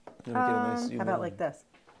 How about like this?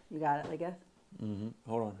 You got it like this? Mm-hmm.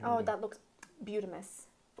 Hold on. Oh, that looks beautiful.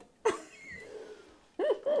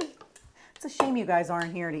 It's a shame you guys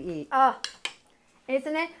aren't here to eat.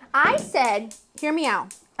 Isn't it? I said, hear me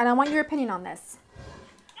out, and I want your opinion on this.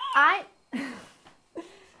 I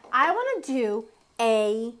want to do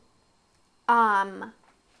a,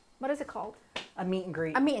 what is it called? A meet and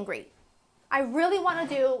greet. A meet and greet. I really want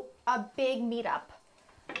to do a big meetup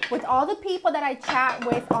with all the people that I chat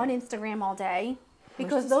with on Instagram all day,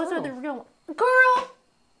 because those are the real. Girl,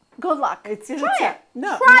 good luck. Try it.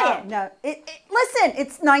 No, try it. No. Listen,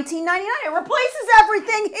 it's $19.99. It replaces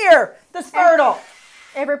everything here. The Spurtle.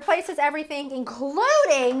 It replaces everything,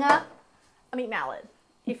 including a meat mallet,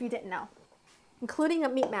 if you didn't know. Including a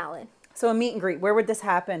meat mallet. So a meet and greet. Where would this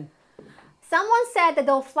happen? Someone said that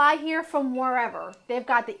they'll fly here from wherever. They've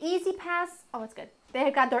got the Easy Pass. Oh, it's good.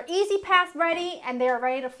 They've got their Easy Pass ready, and they're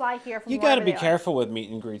ready to fly here from wherever. You got to be they are. careful with meet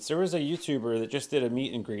and greets. There was a YouTuber that just did a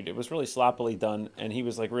meet and greet. It was really sloppily done, and he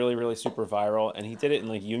was like really, really super viral. And he did it in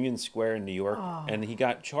like Union Square in New York, and he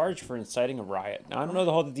got charged for inciting a riot. Now I don't know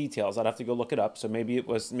all the details. I'd have to go look it up. So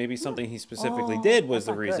maybe something he specifically did was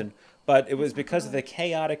the reason. Good. But it was because of the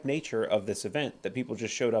chaotic nature of this event that people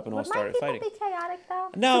just showed up and all started Might fighting. people be chaotic though?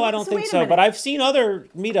 No, I don't so think wait a so. minute. But I've seen other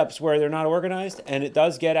meetups where they're not organized, and it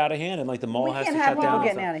does get out of hand, and like the mall We has can't to have shut people down. and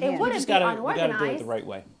getting stuff. out of It hand. wouldn't You just be gotta do it unorganized. the right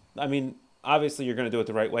way. I mean, obviously you're going to do it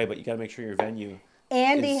the right way, but you got to make sure your venue.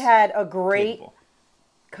 Andy is had a great capable.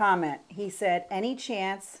 comment. He said, any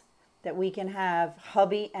chance that we can have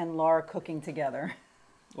hubby and Laura cooking together?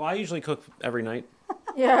 Well, I usually cook every night,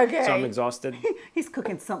 Yeah, okay. so I'm exhausted. He's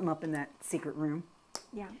cooking something up in that secret room.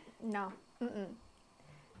 Yeah, no.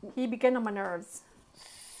 He began on my nerves.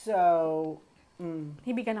 So,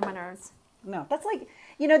 He began on my nerves. no, that's like,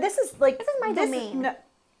 this is like. This is my domain. no,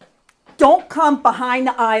 don't come behind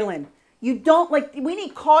the island. You don't, we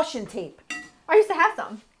need caution tape. I used to have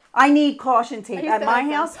some. I need caution tape. used At to my have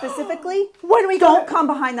some. house specifically, When we go don't to- come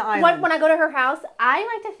behind the island. When I go to her house, I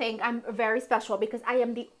like to think I'm very special because I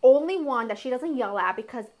am the only one that she doesn't yell at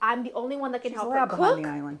because I'm the only one that can She's help her allowed behind cook the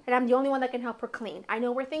island. and I'm the only one that can help her clean. I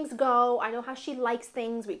know where things go. I know how she likes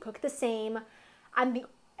things. We cook the same. I'm the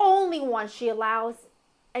only one she allows,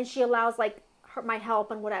 and she allows like my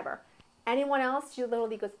help and whatever. Anyone else, she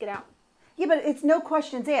literally goes, get out. Yeah, but it's no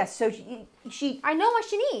questions asked. So she I know what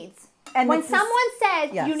she needs. And when this is- someone says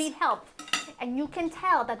Yes. you need help, and you can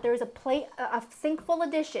tell that there's a plate, a sink full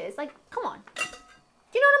of dishes, like, come on. Do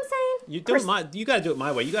you know what I'm saying? You got to do it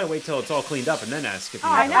my way. You got to wait till it's all cleaned up and then ask if you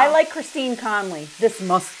I need know. help. I like Christine Conley. This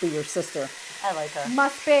must be your sister. I like her.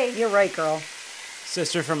 Must be. You're right, girl.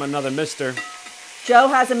 Sister from another mister. Joe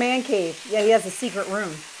has a man cave. Yeah, he has a secret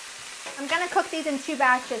room. I'm going to cook these in 2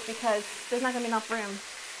 batches because there's not going to be enough room.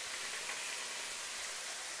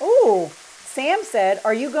 Ooh, Sam said,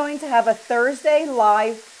 are you going to have a Thursday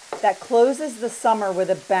live that closes the summer with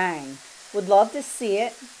a bang? Would love to see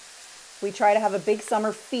it. We try to have a big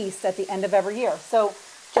summer feast at the end of every year. So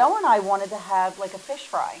Joe and I wanted to have like a fish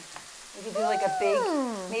fry. We could do like a big,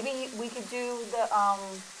 maybe we could do the,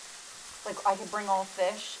 like I could bring all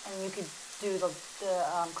fish and you could do the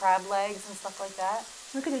crab legs and stuff like that.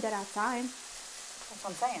 We could do that outside. That's what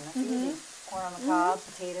I'm saying. That's easy. Corn on the cob,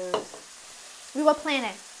 potatoes. We will plan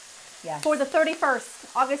it Yes. for the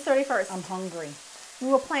 31st, August 31st. I'm hungry. We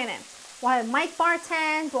will plan it. We'll have Mike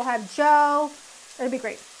bartend. We'll have Joe. It'll be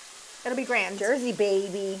great. It'll be grand. Jersey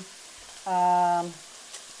baby.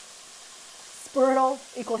 Squirtle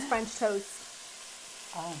equals French toast.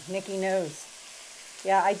 Oh, Nikki knows.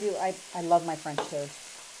 Yeah, I do. I love my French toast.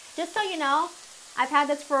 Just so you know, I've had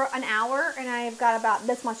this for an hour and I've got about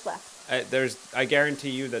this much left. I guarantee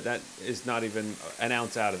you that is not even an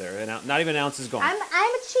ounce out of there. Not even an ounce is gone. I'm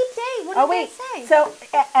a cheap date. What Oh, did wait. they say? So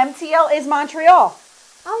MTL is Montreal.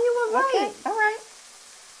 Oh, you were right. Okay. All right.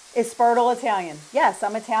 Is Spurtle Italian? Yes,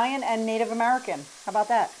 I'm Italian and Native American. How about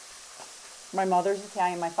that? My mother's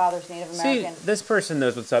Italian. My father's Native American. See, this person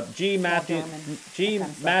knows what's up. German, that kind of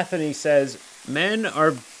stuff. Matheny says, men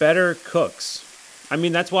are better cooks. I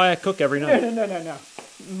mean, that's why I cook every night. No.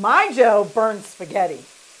 My Joe burns spaghetti.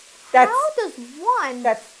 That's How does one?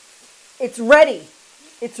 it's ready.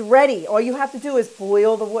 It's ready. All you have to do is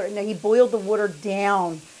boil the water. Now he boiled the water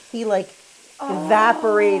down. He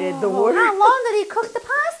evaporated the water. How long did he cook the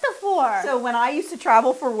pasta for? So when I used to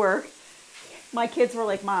travel for work, my kids were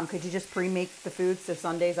like, Mom, could you just pre-make the food? So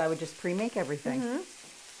Sundays I would just pre-make everything.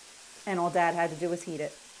 And all Dad had to do was heat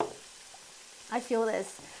it. I feel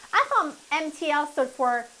this. I thought MTL stood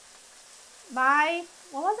for by,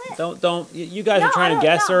 what was it? Don't. You guys No, were trying I to don't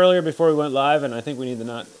guess know. earlier before we went live, and I think we need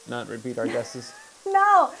to not repeat our guesses.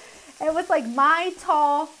 No, it was like my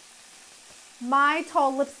tall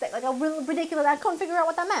lipstick, like a real ridiculous. I couldn't figure out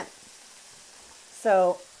what that meant.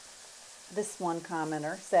 So this one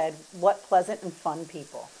commenter said, what pleasant and fun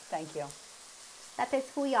people. Thank you. That is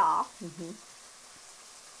who we are.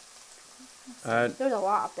 There's a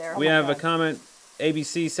lot up there. We have a comment.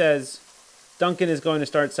 ABC says, Dunkin' is going to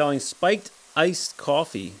start selling spiked iced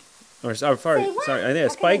coffee. Sorry, what? I think How can they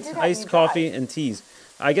spiked do that? iced You coffee drive. and teas.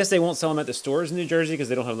 I guess they won't sell them at the stores in New Jersey because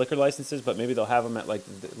they don't have liquor licenses, but maybe they'll have them at like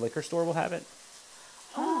the liquor store will have it.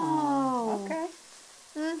 Oh. Okay.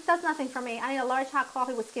 That's nothing for me. I need a large hot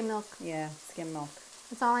coffee with skim milk. Yeah, skim milk.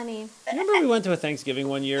 That's all I need. Remember we went to a Thanksgiving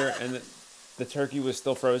one year and the turkey was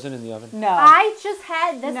still frozen in the oven? No. I just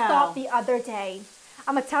had this No. thought the other day.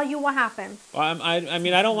 I'm gonna tell you what happened. Well, I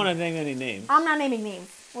mean, I don't want to name any names. I'm not naming names.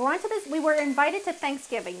 We were invited to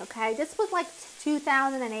Thanksgiving, okay? This was like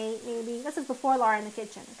 2008, maybe. This is before Laura in the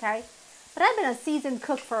kitchen, okay? But I've been a seasoned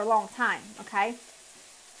cook for a long time, okay?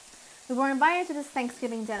 We were invited to this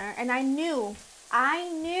Thanksgiving dinner, and I knew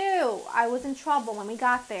I was in trouble when we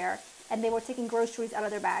got there, and they were taking groceries out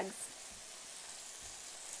of their bags.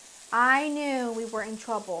 I knew we were in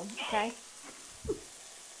trouble, okay?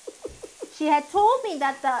 She had told me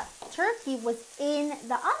that the turkey was in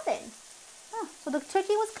the oven. So the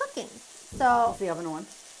turkey was cooking. So Is the oven on?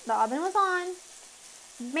 the oven was on.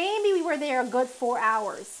 Maybe we were there a good 4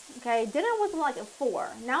 hours. Okay, dinner was like at 4.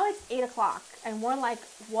 Now it's 8 o'clock, and we're like,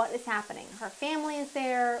 what is happening? Her family is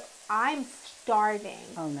there. I'm starving.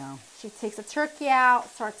 Oh no. She takes the turkey out,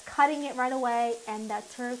 starts cutting it right away, and the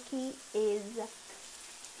turkey is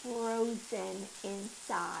frozen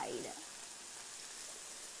inside.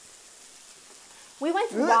 We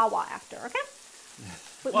went to Wawa after, okay?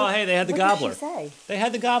 Well, hey, they had the What gobbler. did she say? They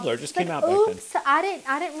had the gobbler. It just came out back then. Oops, I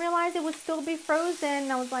didn't realize it would still be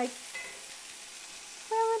frozen. I was like,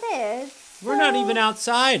 well, it is. We're not even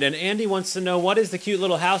outside, and Andy wants to know what is the cute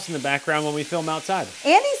little house in the background when we film outside.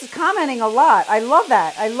 Andy's commenting a lot. I love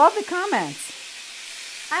that. I love the comments.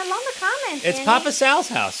 I love the comments. It's Andy. Papa Sal's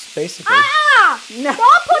house, basically. No. Don't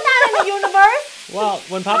put that in the universe. Well,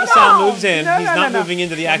 when Papa No, Sal moves in, no, he's no, not no. moving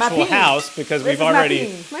into the My actual peas. house because This we've is my already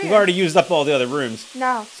peas. we've already used up all the other rooms.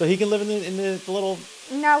 No. So he can live in the little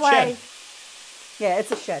No way. shed. Yeah,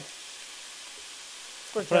 it's a shed.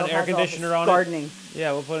 It's where Put an Joe air has all conditioner his on gardening. it.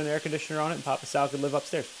 Yeah, we'll put an air conditioner on it, and Papa Sal could live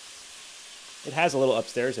upstairs. It has a little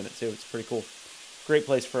upstairs in it too. It's pretty cool. Great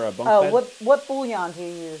place for a bunk Oh, bed. what bouillon do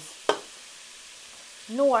you use?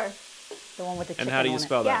 Nor. The one with the And chicken how do you on it.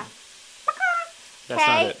 spell Yeah. that? That's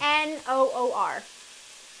not it. K-N-O-O-R.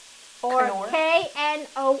 Or Knorr?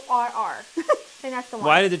 K-N-O-R-R. I think that's the one.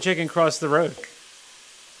 Why did the chicken cross the road?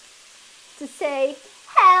 To say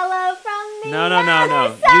hello from the No.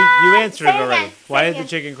 other You side. answered Say it already. again. Why Say did the again.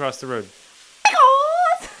 chicken cross the road?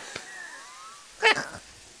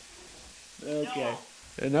 Okay.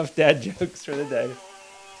 Enough dad jokes for the day.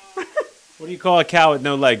 What do you call a cow with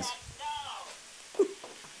no legs?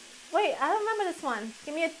 Wait, I don't remember this one.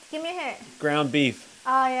 Give me a hint. Ground beef.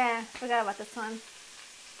 Oh yeah, forgot about this one.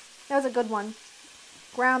 That was a good one.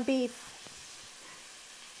 Ground beef.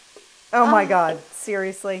 Oh my God!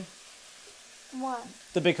 Seriously, What?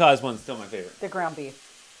 The because one's still my favorite. the ground beef.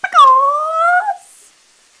 Because.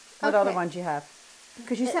 What other Okay. ones you have?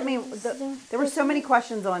 Because you sent me. There were so many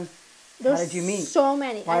questions on. There's How did you meet? So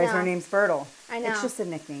many. Why I is her know. name Spurtle? I know. It's just a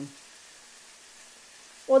nickname.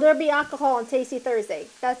 Will there be alcohol on Tasty Thursday?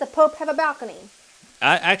 Does the Pope have a balcony?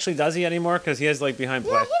 Actually, does he anymore? Because he has like behind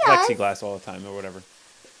Yeah, he does. plexiglass all the time or whatever.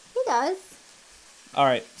 He does. All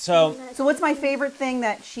right, so So what's my favorite thing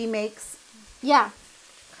that she makes? Yeah.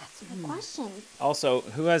 That's a good question. also,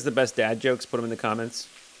 who has the best dad jokes? Put them in the comments.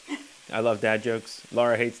 I love dad jokes.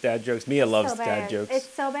 Laura hates dad jokes. Mia loves So dad bad. jokes.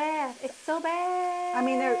 It's so bad. It's so bad. I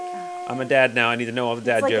mean, they're I'm a dad now. I need to know all the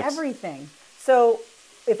dad it's like jokes. everything. So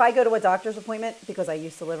if I go to a doctor's appointment, because I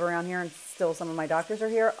used to live around here and still some of my doctors are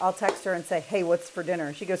here, I'll text her and say, hey, what's for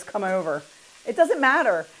dinner? She goes, come over. It doesn't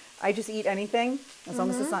matter. I just eat anything as long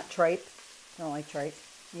as it's not tripe. I don't like tripe.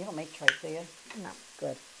 You don't make tripe, do you? No.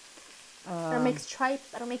 Good. I don't make tripe.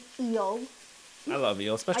 I don't make eel. I love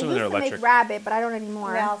eel, I especially when they're used to electric. make rabbit, but I don't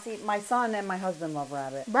anymore. Now, see, my son and my husband love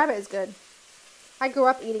rabbit. Rabbit is good. I grew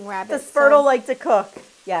up eating rabbit. Does Spurtle so- like to cook?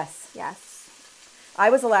 Yes. Yes. I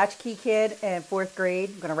was a latchkey kid in 4th grade.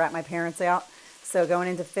 I'm going to rat my parents out. So going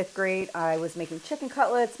into 5th grade, I was making chicken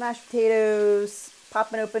cutlets, mashed potatoes,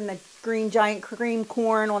 popping open the green giant cream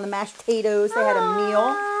corn on the mashed potatoes. They had a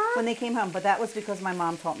meal when they came home. But that was because my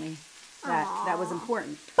mom taught me that was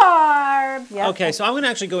important. Barb. Yeah. Okay, so I'm going to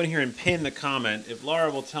actually go in here and pin the comment. If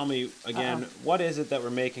Laura will tell me again, what is it that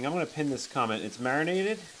we're making? I'm going to pin this comment. It's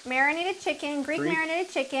marinated. Marinated chicken. Greek Greek?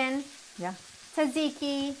 marinated chicken. Yeah.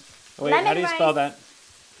 Tzatziki. Oh, wait, lemon how do you rice. spell that? T.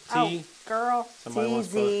 Oh, girl. Somebody wants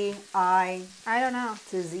to spell it. T-Z-I. I don't know.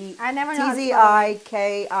 T-Z. I never know how to spell it.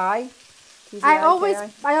 T-Z-I-K-I. I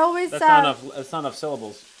always. That's not enough. That's not enough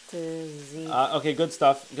syllables. T-Z. Okay, good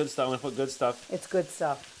stuff. Good stuff. I'm going to put good stuff. It's good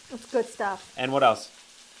stuff. It's good stuff. And what else?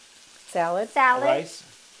 Salad. Salad. Rice.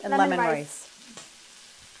 And lemon lemon rice. rice.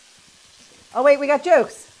 Oh, wait, we got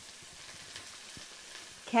jokes.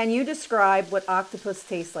 Can you describe what octopus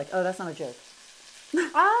tastes like? Oh, that's not a joke.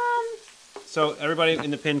 So everybody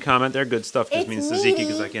in the pin comment, their good stuff just It's means tzatziki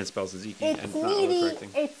because meaty. I can't spell tzatziki. It's and it's not meaty. autocorrecting.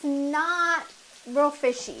 It's not real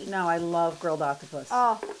fishy. No, I love grilled octopus.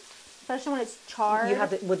 Oh, especially when it's charred. You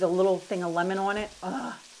have it with a little thing of lemon on it.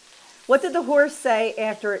 Ugh. What did the horse say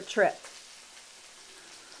after it tripped?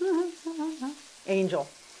 Angel.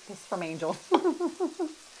 This is from Angel.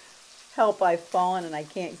 Help, I've fallen and I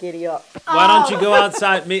can't giddy up. Why don't you go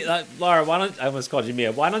outside? Laura, I almost called you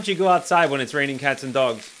Mia. Why don't you go outside when it's raining cats and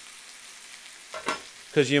dogs?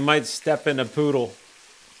 Because you might step in a poodle.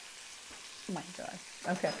 Oh my God.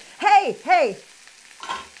 Okay. Hey.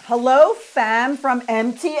 Hello, fam from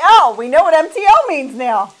MTL. We know what MTL means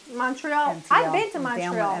now. Montreal. MTL. I've been to I'm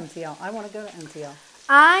Montreal. down with MTL. I want to go to MTL.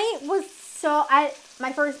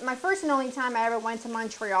 My first and only time I ever went to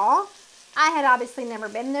Montreal. I had obviously never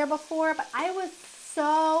been there before, but I was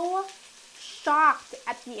so shocked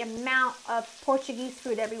at the amount of Portuguese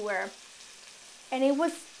food everywhere. And it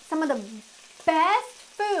was some of the best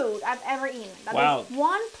food I've ever eaten. Wow. There's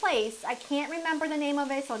one place, I can't remember the name of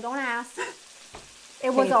it, so don't ask.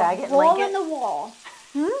 It was you a tag it and hole link in it? the wall.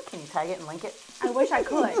 Can you tag it and link it? I wish I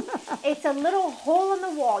could. It's a little hole in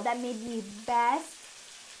the wall that made the best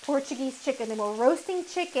Portuguese chicken. They were roasting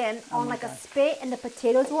chicken on like a spit, and the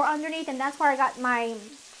potatoes were underneath, and that's where I got my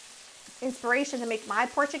inspiration to make my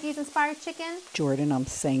Portuguese-inspired chicken. Jordan, I'm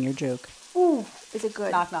saying your joke. Ooh, is it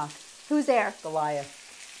good? Knock, knock. Who's there?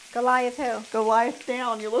 Goliath. Goliath who? Goliath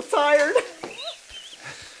down. You look tired.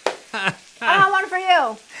 I got one for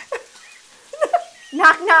you.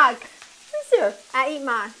 Knock, knock. Who's here? I eat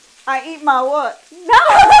mine. I eat my what? No!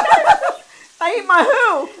 I eat my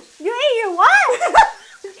who? You eat your what?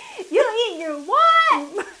 You eat your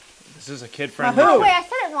what? This is a kid-friendly. Who? Oh, food. wait, I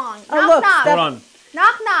said it wrong. Oh, Knock, look, knock. Hold on.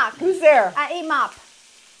 Knock, knock. Who's there? I eat mop.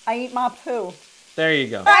 I eat my poo. There you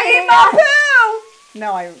go. I eat my poo!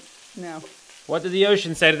 No. What did the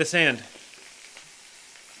ocean say to the sand?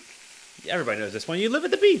 Everybody knows this one. You live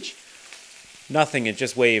at the beach. Nothing. It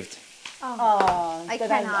just waved. Oh, I did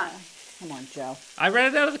cannot. Come on, Joe. I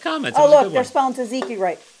read it out of the comments. Oh, It was a look, good they're one. spelling tzatziki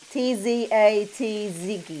right.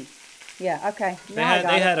 T-Z-A-T-ziki. Yeah, okay. They Now I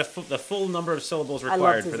got had it. the full number of syllables love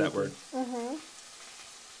required for that tzatziki. word. Everyone's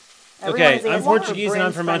Okay, I'm asking for Portuguese and I'm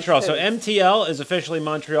Bryn's from French Montreal. So foods. MTL is officially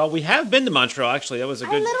Montreal. We have been to Montreal, actually. That was a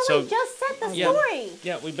I good... literally just said the yeah, story.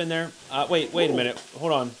 Yeah, we've been there. Wait a minute.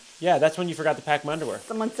 Hold on. Yeah, that's when you forgot to pack my underwear.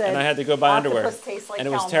 Someone said, And I had to go buy underwear. octopus tastes like And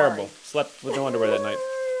it was calamari. terrible. Slept with no underwear that night.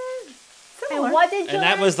 Similar. And what did you And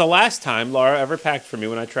that was the last time Laura ever packed for me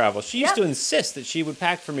when I traveled. She used Yep. to insist that she would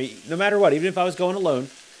pack for me no matter what, even if I was going alone.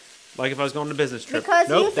 Like if I was going on a business trip. Because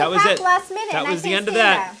you nope, used to that was pack it. last minute. That and was I the can't end of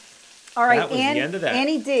stand that. All right, That was the end of that.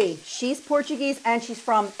 Annie D. She's Portuguese and she's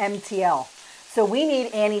from MTL. So we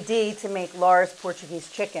need Annie D to make Laura's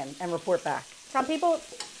Portuguese chicken and report back. Some people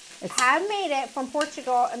have made it from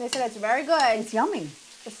Portugal, and they said it's very good. It's yummy.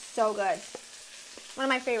 It's so good. One of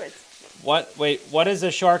my favorites. What? Wait, what is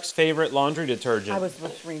a shark's favorite laundry detergent? I was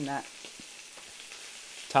just reading that.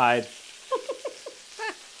 Tide.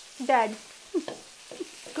 Dead.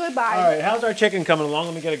 Goodbye. All right, how's our chicken coming along?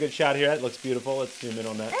 Let me get a good shot here. That looks beautiful. Let's zoom in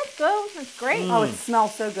on that. That's good. That's great. Oh, it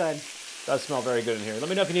smells so good. Does smell very good in here. Let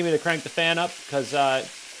me know if you need me to crank the fan up, because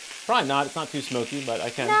probably not. It's not too smoky, but I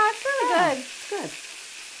can. No, it's really good. It's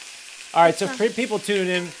good. All right, so for people tuning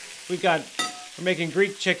in, we're making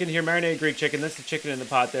Greek chicken here, marinated Greek chicken. That's the chicken in the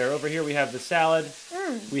pot there. Over here we have the salad.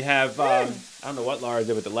 We have, I don't know what Laura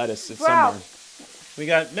did with the lettuce. It's Wow. somewhere. We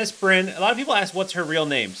got Miss Bryn. A lot of people ask what's her real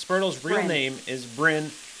name. Spurtle's real Bryn. name is Bryn.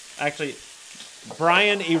 Actually,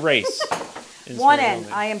 Brian Erase. is One her real N.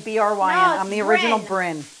 name. I am B-R-Y-N. No, I'm the it's original Bryn.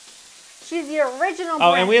 Bryn. She's the original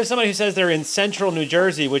Oh, and brand. we have somebody who says they're in central New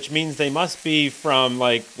Jersey, which means they must be from,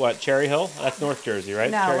 like, what, Cherry Hill? That's North Jersey, right?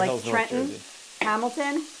 No, Cherry like Hill's Trenton? North Jersey.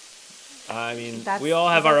 Hamilton. I mean, That's- we all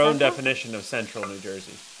have is that our own central? definition of central New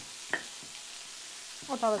Jersey.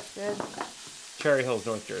 Oh, that looks good. Cherry Hill's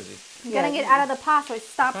North Jersey. I'm getting it out of the pot so it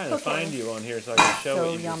stops I'm trying to cooking. find you on here so I can show So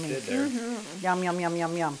what you yummy. just did there. Yum, yum, yum,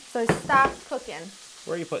 yum, yum. So it stops cooking.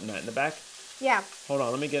 Where are you putting that? In the back? Yeah. Hold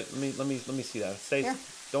on, let me see that. Stay, Here.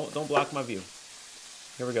 don't block my view.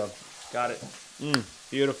 Here we go. Got it.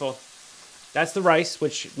 Beautiful. That's the rice,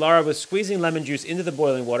 which Laura was squeezing lemon juice into the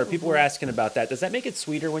boiling water. People were asking about that. Does that make it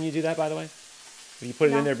sweeter when you do that, by the way? When you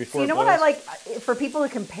put it in there before So you know it what boils? I like? For people to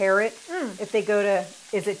compare it, if they go to,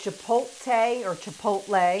 is it Chipotle or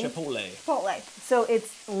Chipotle? Chipotle. Chipotle. So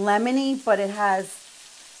it's lemony, but it has,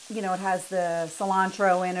 it has the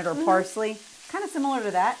cilantro in it or parsley. Kind of similar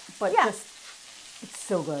to that, but Yeah. just, it's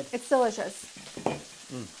so good. It's delicious. It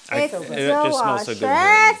It's just smells so good. in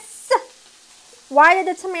here. delicious. Why did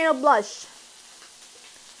the tomato blush?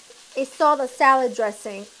 It saw the salad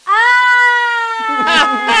dressing.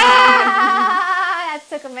 That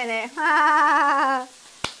took a minute.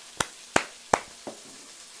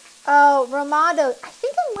 Oh, Ramado's. I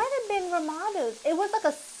think it might have been Ramado's. It was like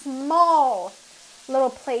a small little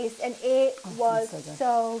place, and it was so good.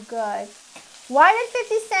 so good. Why did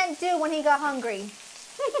 50 Cent do when he got hungry?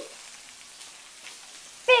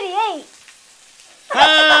 58.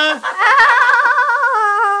 Ah!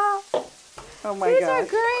 Oh, Oh my these are God.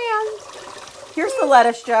 grand. Here's the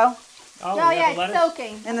lettuce, Joe, Oh, Oh, we got yeah, the it's lettuce?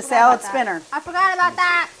 soaking. and the I forgot salad about that. spinner. I forgot about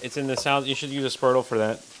that. It's in the salad. You should use a Spurtle for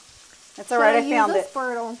that. That's all right. I found use it. a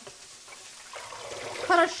Spurtle.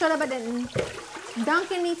 Coulda, shoulda, but didn't.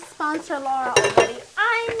 Dunkin' needs to sponsor Laura already.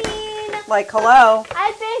 I mean, Like, hello.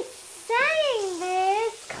 I've been saying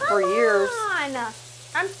this. Come For years. on.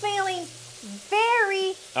 I'm feeling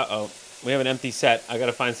very. Uh-oh. We have an empty set. I got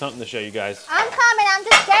to find something to show you guys. I'm coming. I'm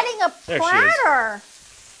just getting a There she is. platter.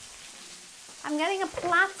 I'm getting a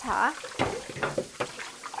platter.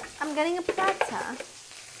 I'm getting a platter.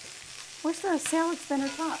 Where's the salad spinner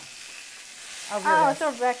top? Oh, here Oh, it it's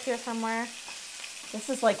over back here somewhere. is. This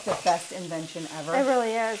is like the best invention ever. It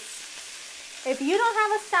really is. If you don't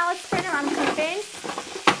have a salad spinner, I'm convinced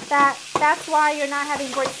that that's why you're not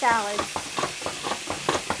having great salads.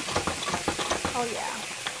 Oh yeah.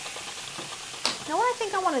 You know what I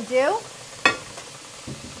think I want to do?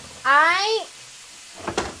 I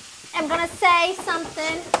am going to say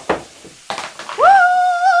something. Woo!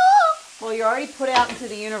 Well, you already put out into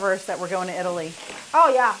the universe that we're going to Italy.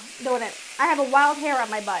 Oh yeah, doing it. I have a wild hair on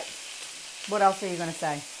my butt. What else are you going to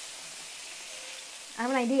say? I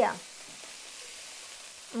have an idea.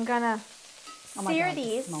 I'm going to Oh my sear God, this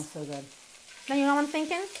these. smells so good. Now you know what I'm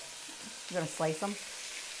thinking? You're going to slice them?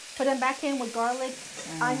 Put them back in with garlic,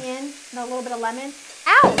 onion, and a little bit of lemon.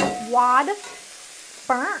 Ow! Wad.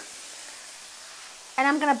 Burnt. And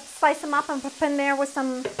I'm going to slice them up and put them in there with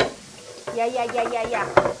some... Yeah.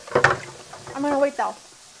 I'm going to wait though.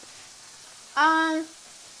 I'm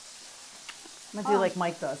going to do like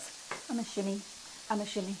Mike does. I'm a shimmy. I'm a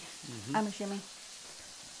shimmy. I'm a shimmy.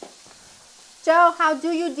 Joe, how do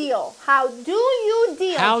you deal? How do you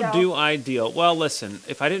deal, How Joe? do I deal? Well, listen,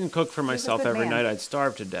 if I didn't cook for myself good every man. night, I'd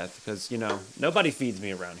starve to death because, you know, nobody feeds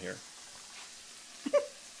me around here.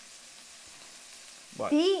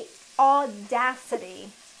 What? The audacity.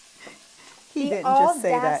 He The didn't just say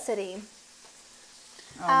that. audacity.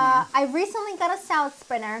 Oh, man. I recently got a salad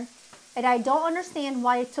spinner, and I don't understand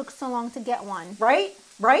why it took so long to get one. Right?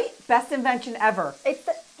 Right? Best invention ever.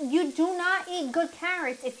 You do not eat good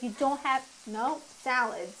carrots if you don't have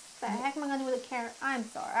salads. The heck am I gonna do with a carrot? I'm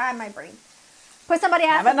sorry, I have my brain. But somebody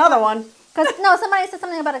asked. Have another one. Somebody said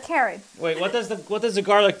something about a carrot. Wait, what does the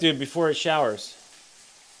garlic do before it showers?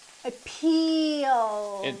 A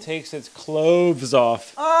peel. It takes its cloves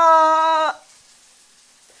off.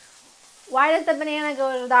 Why does the banana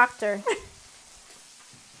go to the doctor? Because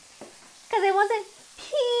it wasn't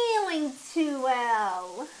peeling too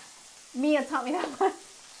well. Mia taught me that one.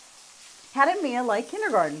 How did Mia like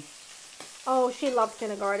kindergarten? Oh, she loved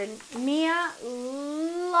kindergarten. Mia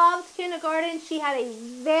loved kindergarten. She had a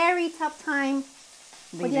very tough time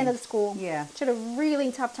with the end of the school. Yeah. She had a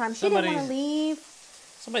really tough time. She didn't want to leave.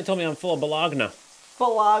 Somebody told me I'm full of Bologna.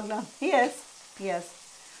 Bologna. He is.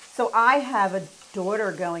 So I have a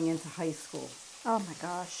daughter going into high school, Oh my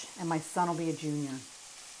gosh. and my son will be a junior.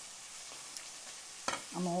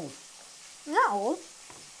 I'm old. Not old.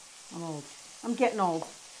 I'm old. I'm getting old.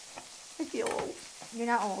 I feel old. You're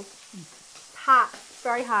not old. It's hot. It's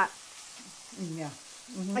very hot. Yeah.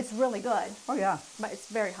 It's really good, Oh, yeah. but it's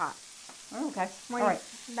very hot. Oh, okay. All We're right.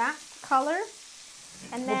 That color.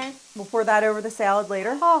 And then, We'll pour that over the salad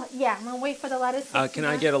later. oh yeah, I'm going to wait for the lettuce. to Can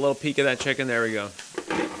I simmer. get a little peek of that chicken? There we go.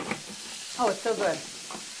 Oh, it's so good.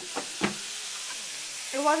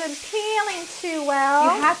 It wasn't peeling too well.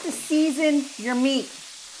 You have to season your meat.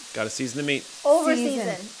 Got to season the meat. Over Season. season.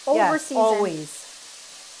 Yes, Over season. always.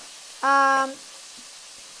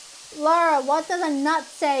 Laura, what does a nut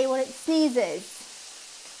say when it sneezes?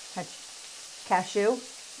 Cashew.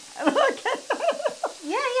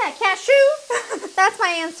 Yeah, cashew. That's my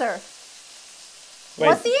answer. Wait,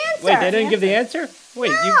 What's the answer? Wait, they didn't give the answer? Wait,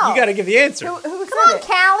 No. you got to give the answer. Who Come said on, it?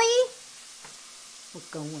 Callie. We're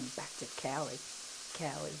going back to Cali.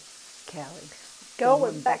 Cali.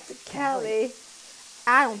 Going back to Callie.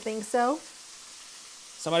 I don't think so.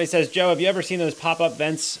 Somebody says, Joe, have you ever seen those pop-up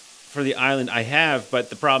vents for the island? I have, but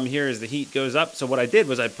the problem here is the heat goes up. So what I did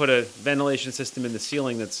was I put a ventilation system in the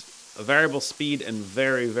ceiling that's a variable speed and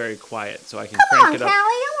very, very quiet. So I can Come crank on, it Callie. up I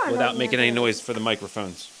want to know without the making any answer. noise for the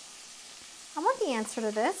microphones. I want the answer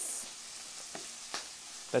to this.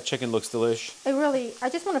 That chicken looks delish. I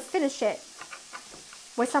just want to finish it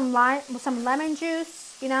with some lime, with some lemon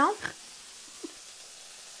juice, you know?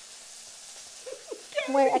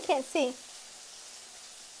 Wait, I can't see.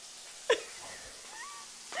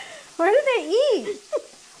 Where did they eat?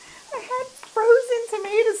 I had frozen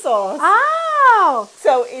tomato sauce. Oh!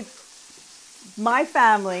 So it's My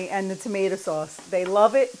family and the tomato sauce, they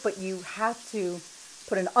love it, but you have to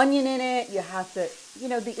put an onion in it. You have to,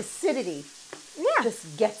 the acidity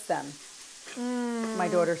just gets them. My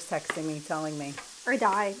daughter's texting me, telling me. I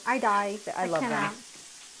die. I love them.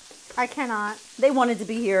 I cannot. They wanted to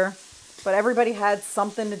be here, but everybody had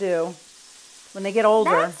something to do. When they get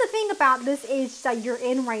older. That's the thing about this age that you're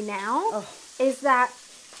in right now, is that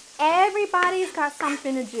everybody's got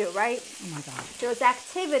something to do, right? Oh my God. There's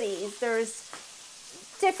activities, there's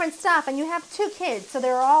different stuff, and you have 2 kids, so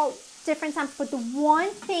they're all different times. But the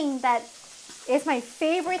one thing that is my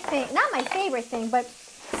favorite thing, not my favorite thing, but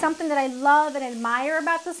something that I love and admire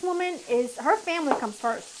about this woman is her family comes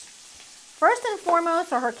first. First and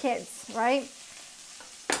foremost are her kids, right?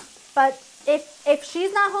 But if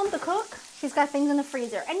she's not home to cook, she's got things in the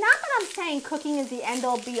freezer. And not that I'm saying cooking is the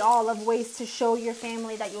end-all be-all of ways to show your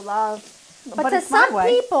family that you love. But to some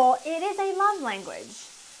people, it is a love language.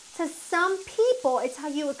 To some people, it's how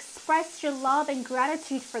you express your love and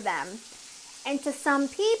gratitude for them. And to some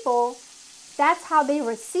people, that's how they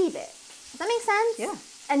receive it. Does that make sense? Yeah.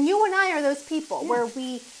 And you and I are those people where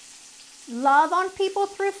we love on people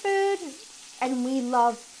through food and we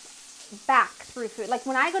love back through food. Like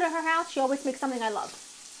when I go to her house, she always makes something I love.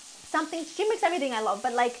 She makes everything I love,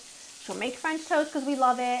 but like she'll make French toast because we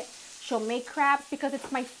love it. She'll make crabs because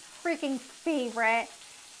it's my freaking favorite.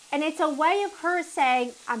 And it's a way of her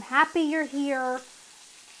saying, I'm happy you're here.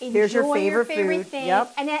 Enjoy Here's your favorite food. thing.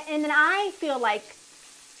 Yep. And then I feel like,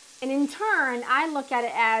 and in turn, I look at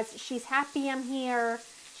it as she's happy I'm here.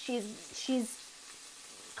 She's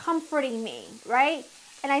comforting me, right?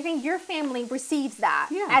 And I think your family receives that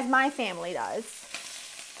as my family does.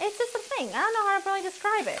 It's just a thing. I don't know how to really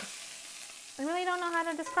describe it. I really don't know how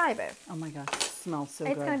to describe it. Oh my gosh, it smells so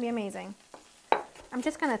good. It's going to be amazing. I'm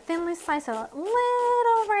just going to thinly slice a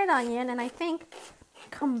little red onion, and I think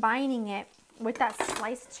combining it with that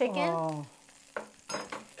sliced chicken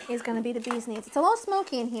is going to be the bee's knees. It's a little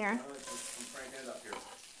smoky in here.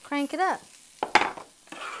 Crank it up.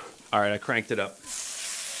 All right, I cranked it up.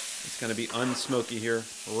 It's going to be unsmoky here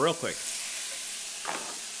real quick.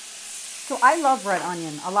 So I love red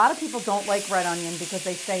onion. A lot of people don't like red onion because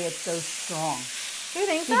they say it's so strong. You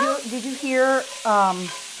think so? Did you hear,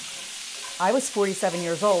 I was 47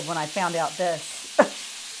 years old when I found out this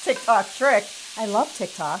TikTok trick. I love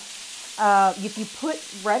TikTok. If you put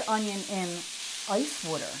red onion in ice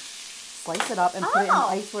water, slice it up and put it in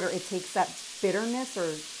ice water, it takes that bitterness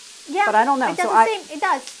but I don't know. It does It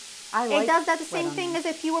does. It does the same thing as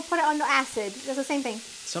if you were put it under acid. It does the same thing.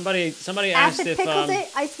 Somebody asked acid if pickles it.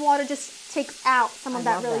 Ice water just takes out some of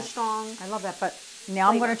that really strong. I love that, but now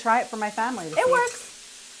I'm going to try it for my family. It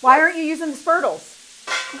works. Why aren't you using the Spurtles?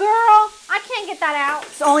 Girl, I can't get that out.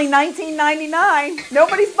 It's only $19.99.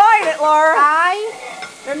 Nobody's buying it, Laura.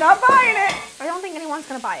 They're not buying it. I don't think anyone's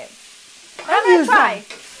going to buy it. I'm going to try.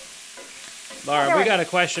 Laura, we got a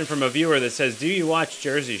question from a viewer that says, do you watch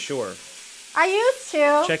Jersey Shore? I used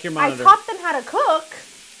to. Check your monitor. I taught them how to cook.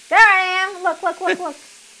 There I am. Look.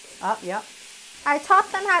 Yep. I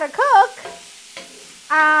taught them how to cook.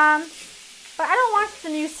 But I don't watch the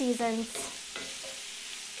new seasons.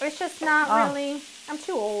 It's just not really. I'm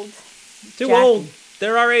too old. Too old.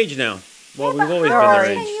 They're our age now. Well, we've always been their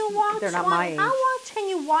age. They're not my age. How much can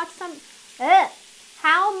you watch some?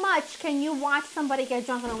 How much can you watch somebody get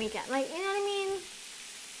drunk on a weekend? Like, you know what I mean?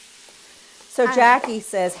 So Jackie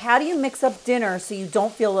says, how do you mix up dinner so you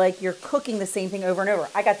don't feel like you're cooking the same thing over and over?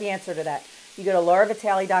 I got the answer to that. You go to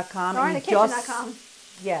lauravitale.com. LauraInTheKitchen.com.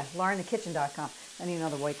 Yeah, LauraInTheKitchen.com. I need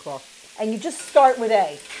another white cloth. And you just start with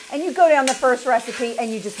A. And you go down the first recipe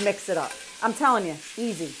and you just mix it up. I'm telling you,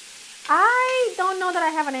 easy. I don't know that I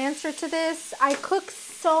have an answer to this. I cook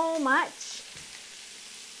so much.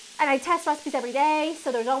 And I test recipes every day,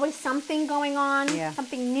 so there's always something going on,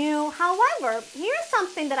 something new. However, here's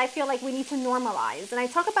something that I feel like we need to normalize. And I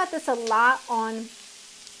talk about this a lot on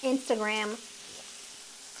Instagram.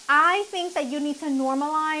 I think that you need to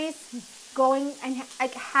normalize going and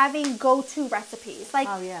like having go-to recipes. Like,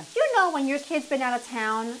 you know, when your kid's been out of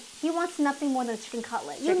town, he wants nothing more than a chicken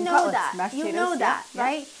cutlet. You know that. You know that,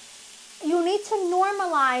 right? You need to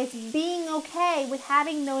normalize being okay with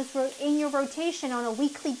having those in your rotation on a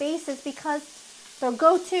weekly basis because they're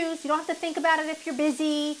go-tos. You don't have to think about it if you're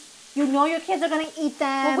busy. You know your kids are going to eat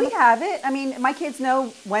them. Well, we have it. I mean, my kids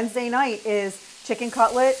know Wednesday night is chicken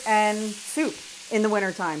cutlet and soup in the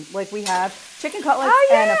wintertime. Like we have chicken cutlets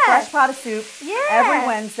and a fresh pot of soup every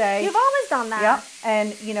Wednesday. You've always done that. Yep.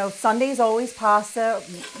 And, you know, Sunday's always pasta,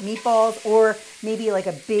 meatballs, or maybe like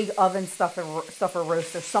a big oven stuffer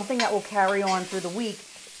roaster, something that will carry on through the week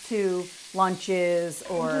to lunches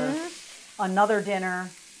or another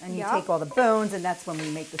dinner. And you Yep. take all the bones, and that's when we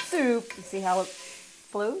make the soup. You see how it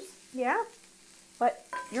flows? Yeah. But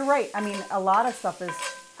you're right. I mean, a lot of stuff is.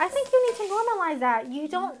 I think you need to normalize that. You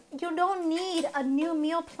don't need a new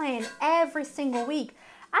meal plan every single week.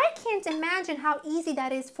 I can't imagine how easy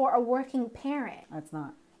that is for a working parent. That's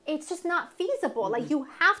not. It's just not feasible. Like, you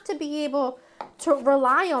have to be able to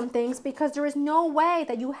rely on things, because there is no way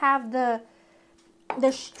that you have the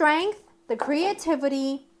strength, the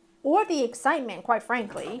creativity, or the excitement, quite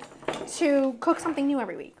frankly, to cook something new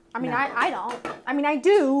every week. I mean, No. I don't. I mean, I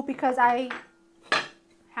do because I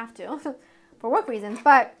have to for work reasons,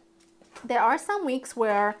 but there are some weeks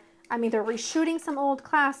where I'm either reshooting some old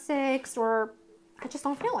classics or I just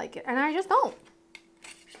don't feel like it, and I just don't.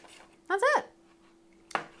 That's it.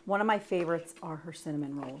 One of my favorites are her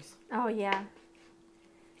cinnamon rolls. Oh, yeah.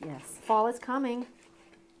 Yes. Fall is coming.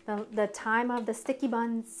 The time of the sticky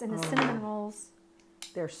buns and the cinnamon rolls.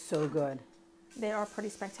 They're so good. They are pretty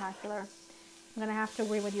spectacular. I'm going to have to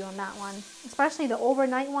agree with you on that one. Especially the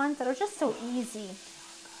overnight ones that are just so easy.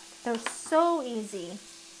 They're so easy.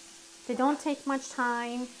 They don't take much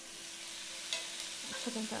time.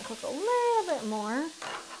 Chicken's going to cook a little bit more.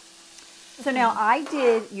 So now I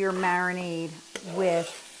did your marinade with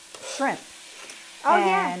shrimp. Oh,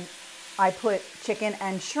 yeah. And I put chicken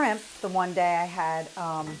and shrimp. The one day I had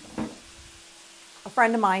a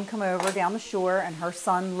friend of mine come over down the shore, and her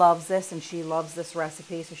son loves this, and she loves this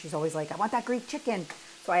recipe. So she's always like, I want that Greek chicken.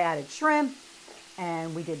 So I added shrimp,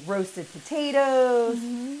 and we did roasted potatoes.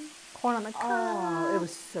 Corn on the cob. Oh, it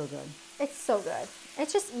was so good. It's so good.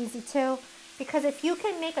 It's just easy too, because if you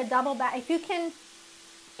can make a double batch, if you can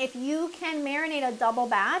marinate a double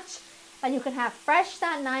batch, then you can have fresh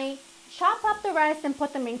that night, chop up the rest and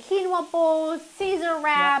put them in quinoa bowls, Caesar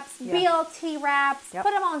wraps, Yep. BLT wraps, Yep.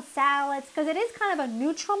 put them on salads, because it is kind of a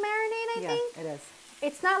neutral marinade, I Yeah, think. it is.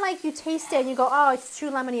 It's not like you taste it and you go, oh, it's too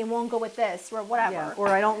lemony, it won't go with this, or whatever. Yeah. Or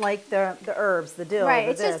I don't like the herbs, the dill, Right,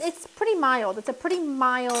 the it's this. just, it's pretty mild. It's a pretty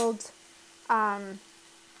mild,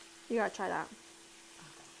 you gotta try that.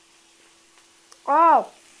 Oh,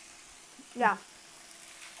 yeah.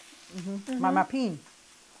 My mapine.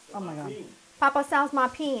 Oh my God. Papa Sal's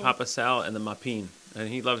mapine. Papa Sal and the mapine, and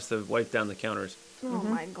he loves to wipe down the counters. Oh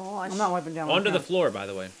my gosh. I'm not wiping down. Onto my the phone. floor, by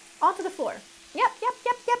the way. Onto the floor. Yep.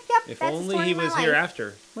 If That's the only story he of my was life. here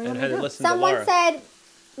after What and do had we do? listened to Someone Laura. said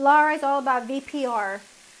Laura is all about VPR.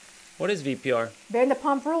 What is VPR? Bear in the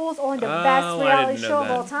Pump Rules, only the Oh, best I reality didn't know show of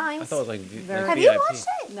that. all time. I thought it was like, like Have VIP. you watched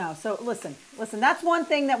it? No, so listen. That's one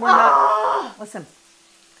thing that we're not. Listen,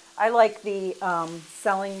 I like the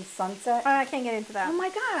selling sunset. I can't get into Oh that. my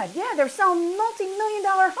God, yeah, they're selling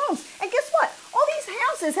multi-million-dollar homes. And guess what? All these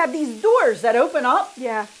houses have these doors that open up.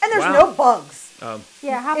 Yeah. And there's Wow. no bugs.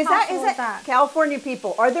 Yeah, how Is possible is that that? California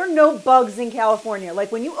people? Are there no bugs in California?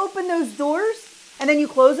 Like when you open those doors and then you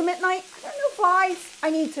close them at night, are there no flies? I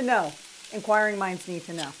need to know. Inquiring minds need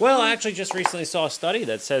to know. Well, I actually just recently saw a study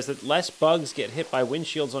that says that less bugs get hit by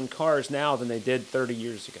windshields on cars now than they did 30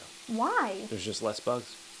 years ago. Why? There's just less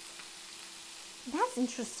bugs. That's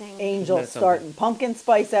interesting. Angels That's something. starting pumpkin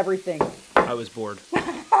spice everything. I was bored.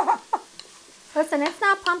 Listen, it's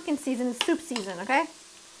not pumpkin season, it's soup season, okay?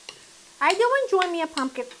 I do enjoy me a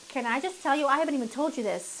pumpkin. Can I just tell you, I haven't even told you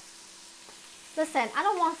this. Listen, I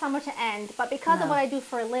don't want summer to end, but because of No. what I do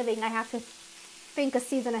for a living, I have to think a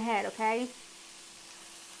season ahead, okay?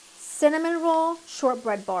 Cinnamon roll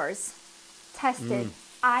shortbread bars. Tested.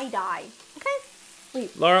 I die. Okay?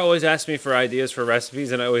 Laura always asks me for ideas for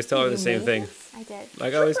recipes, and I always tell her the same thing. I did.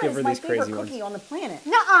 Like, I always Shortbread give her is my these crazy favorite ones. cookie on the planet.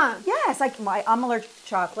 Nuh-uh. Yes, I'm allergic to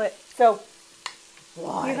chocolate. So,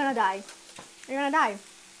 why? You're gonna die. You're gonna die.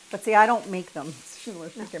 But see, I don't make them. She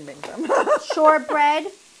can make them. Shortbread,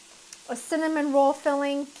 a cinnamon roll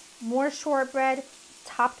filling, more shortbread,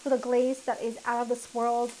 topped with a glaze that is out of this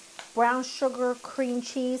world, brown sugar, cream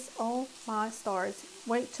cheese. Oh my stars.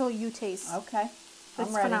 Wait till you taste. Okay, I'm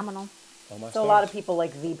It's ready. phenomenal. Oh, my So a lot of people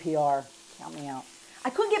like VPR. Count me out. I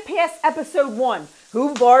couldn't get past episode 1.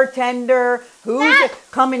 Who bartender? Who's That-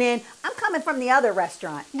 coming in? I'm coming from the other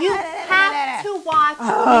restaurant. You have to watch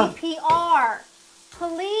VPR.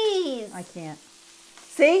 Please. I can't.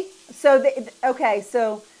 See? So, okay,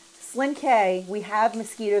 so Slyn K, we have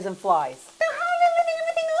mosquitoes and flies. So how are they leaving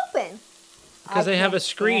everything open? Because they have a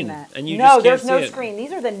screen, and you no, just can't there's see no it. screen.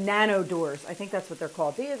 These are the nano doors. I think that's what they're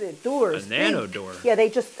called. These are the doors. A nano door? Yeah, they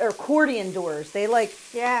just are accordion doors. They like,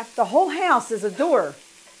 Yeah. the whole house is a door,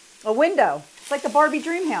 a window. It's like the Barbie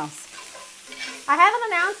dream house. I haven't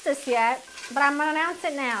announced this yet, but I'm gonna announce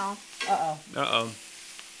it now. Uh-oh. Uh-oh.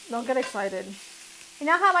 Don't get excited. You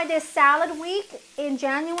know how I did salad week in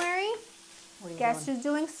January? What are you Guess doing? who's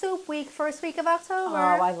doing soup week first week of October?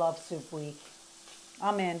 Oh, I love soup week.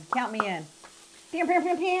 I'm in. Count me in. Pew, pew,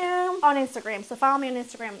 pew, pew. On Instagram. So follow me on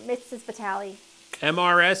Instagram, Mrs. Vitale.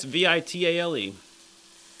 MRSVITALE.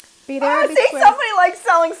 Be there. Oh, be see, square. somebody likes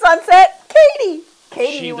Selling Sunset. Katie.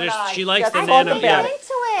 Katie, you and I. She likes just the talked nano. about Yeah. Into it.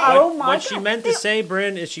 it. Oh my What she God. meant to say,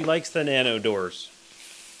 Bryn, is she likes the nano doors.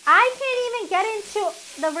 I can't even get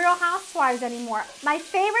into the Real Housewives anymore. My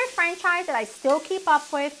favorite franchise that I still keep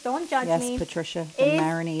up with, don't judge Yes, me, Patricia, the is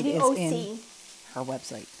marinade the is OC. in her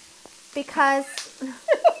website. Because the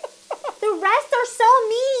rest are so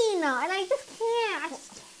mean, and I just can't. I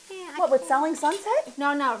just can't. What, with Selling Sunset?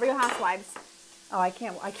 No, Real Housewives. Oh, I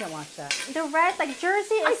can't watch that. The rest, like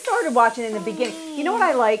Jersey, I is started watching in the beginning. You know what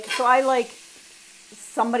I like? So I like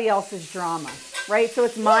somebody else's drama, right? So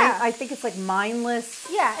it's Yeah. I think it's like mindless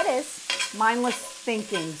yeah, it is.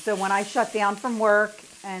 thinking. So when I shut down from work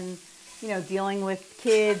and, you know, dealing with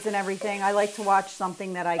kids and everything, I like to watch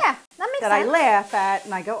something that I Yeah, that makes I sense. laugh at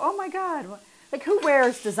and I go, oh my God. Like, who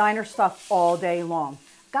wears designer stuff all day long?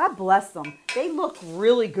 God bless them. They look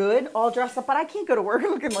really good all dressed up, but I can't go to work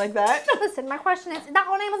looking like that. Listen, my question is that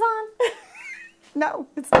on Amazon? No,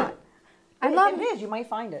 it's not. I love it is. You might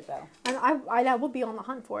find it though. And I will be on the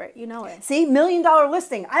hunt for it. You know it. See, $1 million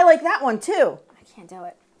listing. I like that one too. I can't do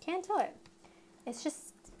it. Can't do it. It's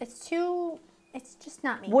just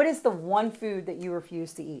not me. What is the one food that you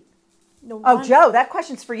refuse to eat? The Oh, one- Joe, that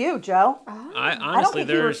question's for you, Joe. I I don't honestly, think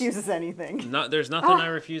he there's refuses anything. there's nothing I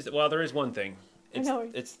refuse. Well, there is one thing. It's know.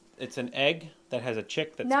 it's an egg that has a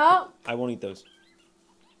chick that's. No. I won't eat those.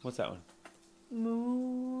 What's that one?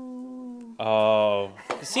 Moo. Oh,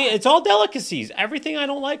 see, it's all delicacies. Everything I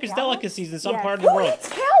don't like is delicacies in some Yeah. part of the Who world. eats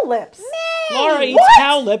cow lips? Laura eats What?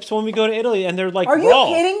 cow lips when we go to Italy, and they're like Are you raw.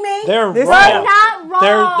 kidding me? They're This is raw. Not raw.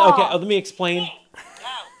 They're okay. Let me explain.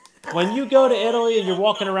 When you go to Italy and you're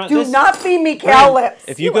walking around, Do this, not feed me cow Bryn, lips.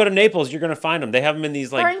 If you go to Naples, you're gonna find them. They have them in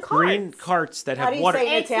these They're like in green carts. carts that How have do you water, say it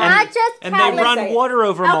in It's Italian? not just and cow they lips. run water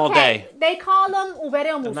over them all day. They call them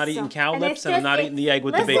ubere o musa. I'm not eating cow And lips, it's and I'm just- not eating the egg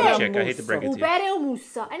with the baby listen, chick. I hate to break it to you. Ubere o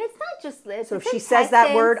musa. And it's not just lips. So it's if she says that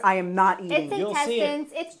intestines, word, I am not eating. It's You'll see it. intestines,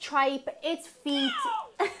 it's tripe, it's feet.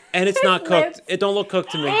 And it's not cooked. lips. It don't look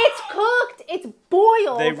cooked to me. It's cooked. It's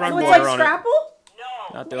boiled. They run So and it's water like on it. scrapple?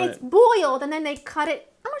 Not doing It's it. boiled, and then they cut it.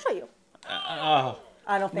 I'm gonna show you. Oh,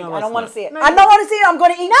 I don't think. No, I don't it's want not. to see it. No, I don't want to see it. I'm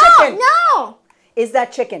going to eat chicken. No. Is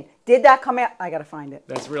that chicken? Did that come out? I gotta find it.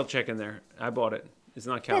 that's real chicken there. I bought it. It's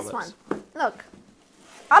not cow This lips. one. Look.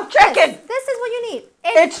 I'm chicken. This is what you need.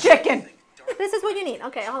 It's chicken. This is what you need.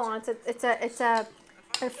 Okay, hold on. It's a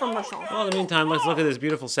commercial. Well, in the meantime, let's look at this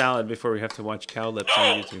beautiful salad before we have to watch cow lips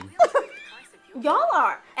on YouTube. Y'all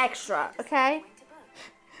are extra, okay?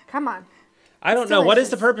 Come on. I don't know. What is delicious.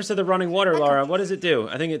 the purpose of the running water, Laura? What does it do?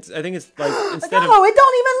 I think it's like instead No, it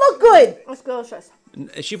don't even look good. It's delicious.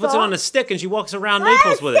 of she puts it on a stick and she walks around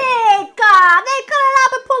Naples with it. They cut it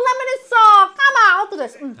up and put lemon and salt. Come on, I'll do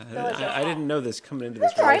this. Delicious. I didn't know this coming into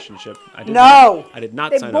this That's right. relationship. I did No. I did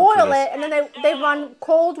not They sign up boil for this. it and then they run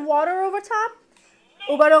cold water over top.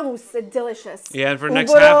 Ubero mousse, it's delicious. Yeah, and for the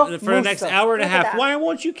next Ubero for the next musa. hour and a Look at half, that. why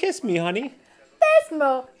won't you kiss me, honey?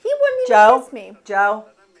 Desmo, he wouldn't even Joe. kiss me. Joe.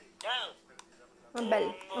 I'm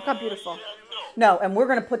Betty. Look how beautiful. No, and we're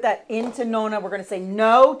gonna put that into Nona. We're gonna say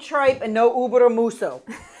no tripe and no ubero muso.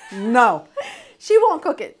 No. She won't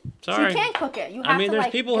cook it. Sorry. She can't cook it. You have I mean, to, there's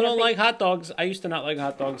like, people who get a don't big- like hot dogs. I used to not like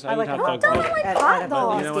hot dogs. I, like eat hot hot dogs. Who now. doesn't like At- hot at a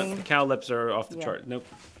dogs? You know Steam. what? Cow lips are off the Yeah. chart. Nope,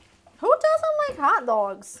 Who doesn't like hot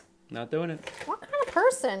dogs? not doing it. What kind of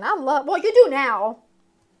person? Well, you do now.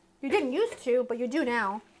 You didn't used to, but you do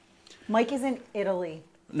now. Mike is in Italy.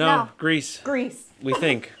 No, No. Greece. Greece. We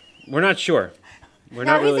think. We're not sure. We're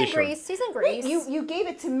No, not he's really in sure. Greece. He's in Greece. You gave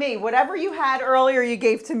it to me. Whatever you had earlier, you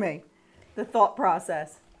gave to me. The thought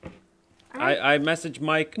process. I messaged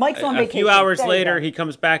Mike. Mike's on a few vacation. hours There you later, go. he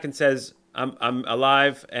comes back and says, "I'm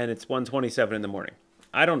alive," and it's 1:27 in the morning.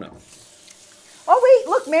 I don't know. Oh wait,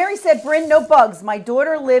 look, Mary said, "Bryn, no bugs. My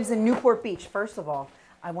daughter lives in Newport Beach." First of all,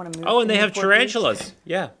 I want to move. Oh, and to they have Newport Beach. tarantulas.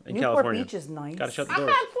 Yeah, in Newport California. Beach is nice. Gotta shut the I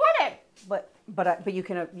doors. can't afford it. But you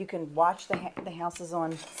can watch the houses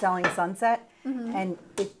on Selling Sunset, and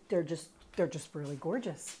they're just really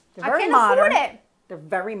gorgeous. They're I very can't modern. afford it. They're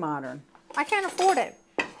very modern. I can't afford it.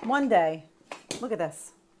 One day, look at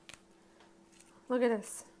this. Look at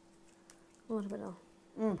this. A little bit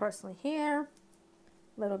of parsley here.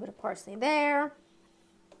 A little bit of parsley there.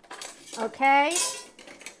 Okay.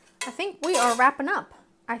 I think we are wrapping up.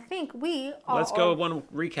 I think we are. Let's go one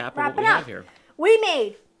recap of what wrapping we up. have here. We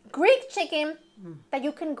made Greek chicken that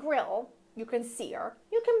you can grill, you can sear,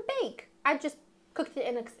 you can bake. I just cooked it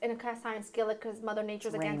in a cast iron skillet because Mother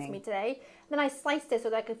Nature's against raining. me today. Then I sliced it so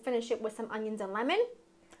that I could finish it with some onions and lemon,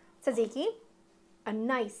 tzatziki, a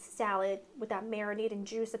nice salad with that marinade and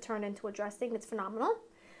juice to turn into a dressing. It's phenomenal.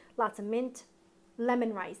 Lots of mint,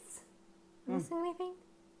 lemon rice. Missing anything?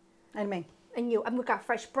 And me. And you. And we've got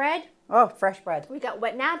fresh bread. Oh, fresh bread. We got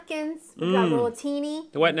wet napkins. We got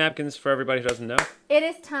rollatini. The wet napkins, for everybody who doesn't know. It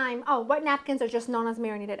is time. Oh, wet napkins are just known as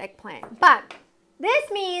marinated eggplant. But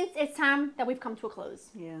this means it's time that we've come to a close.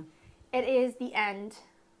 Yeah. It is the end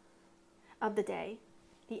of the day.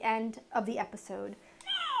 The end of the episode.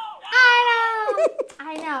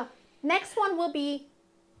 I know. Next one will be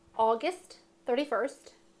August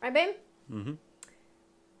 31st. Right, babe? Mm-hmm.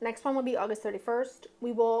 Next one will be August 31st.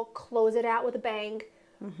 We will close it out with a bang.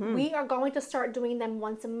 Mm-hmm. We are going to start doing them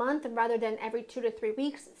once a month rather than every 2 to 3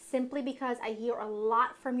 weeks, simply because I hear a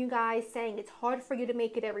lot from you guys saying it's hard for you to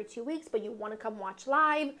make it every 2 weeks, but you want to come watch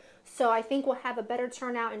live. So I think we'll have a better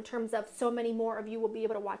turnout in terms of so many more of you will be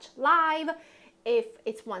able to watch live if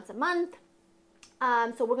it's once a month.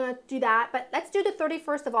 So we're going to do that. But let's do the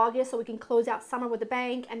 31st of August so we can close out summer with a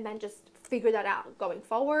bang and then just figure that out going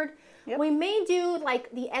forward. Yep. We may do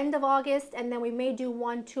like the end of August and then we may do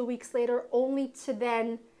 1 2 weeks later, only to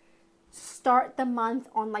then start the month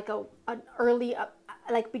on like an early,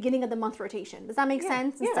 like beginning of the month rotation. Does that make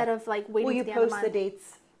sense? Yeah. Instead of like waiting to the end of the month. Will you post the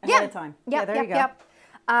dates ahead of time? Yep, there you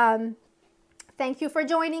go. Thank you for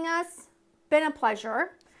joining us. Been a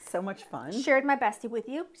pleasure. So much fun. Shared my bestie with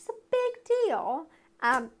you. It's a big deal.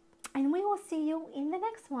 And we will see you in the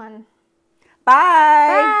next one. Bye.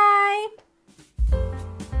 Bye.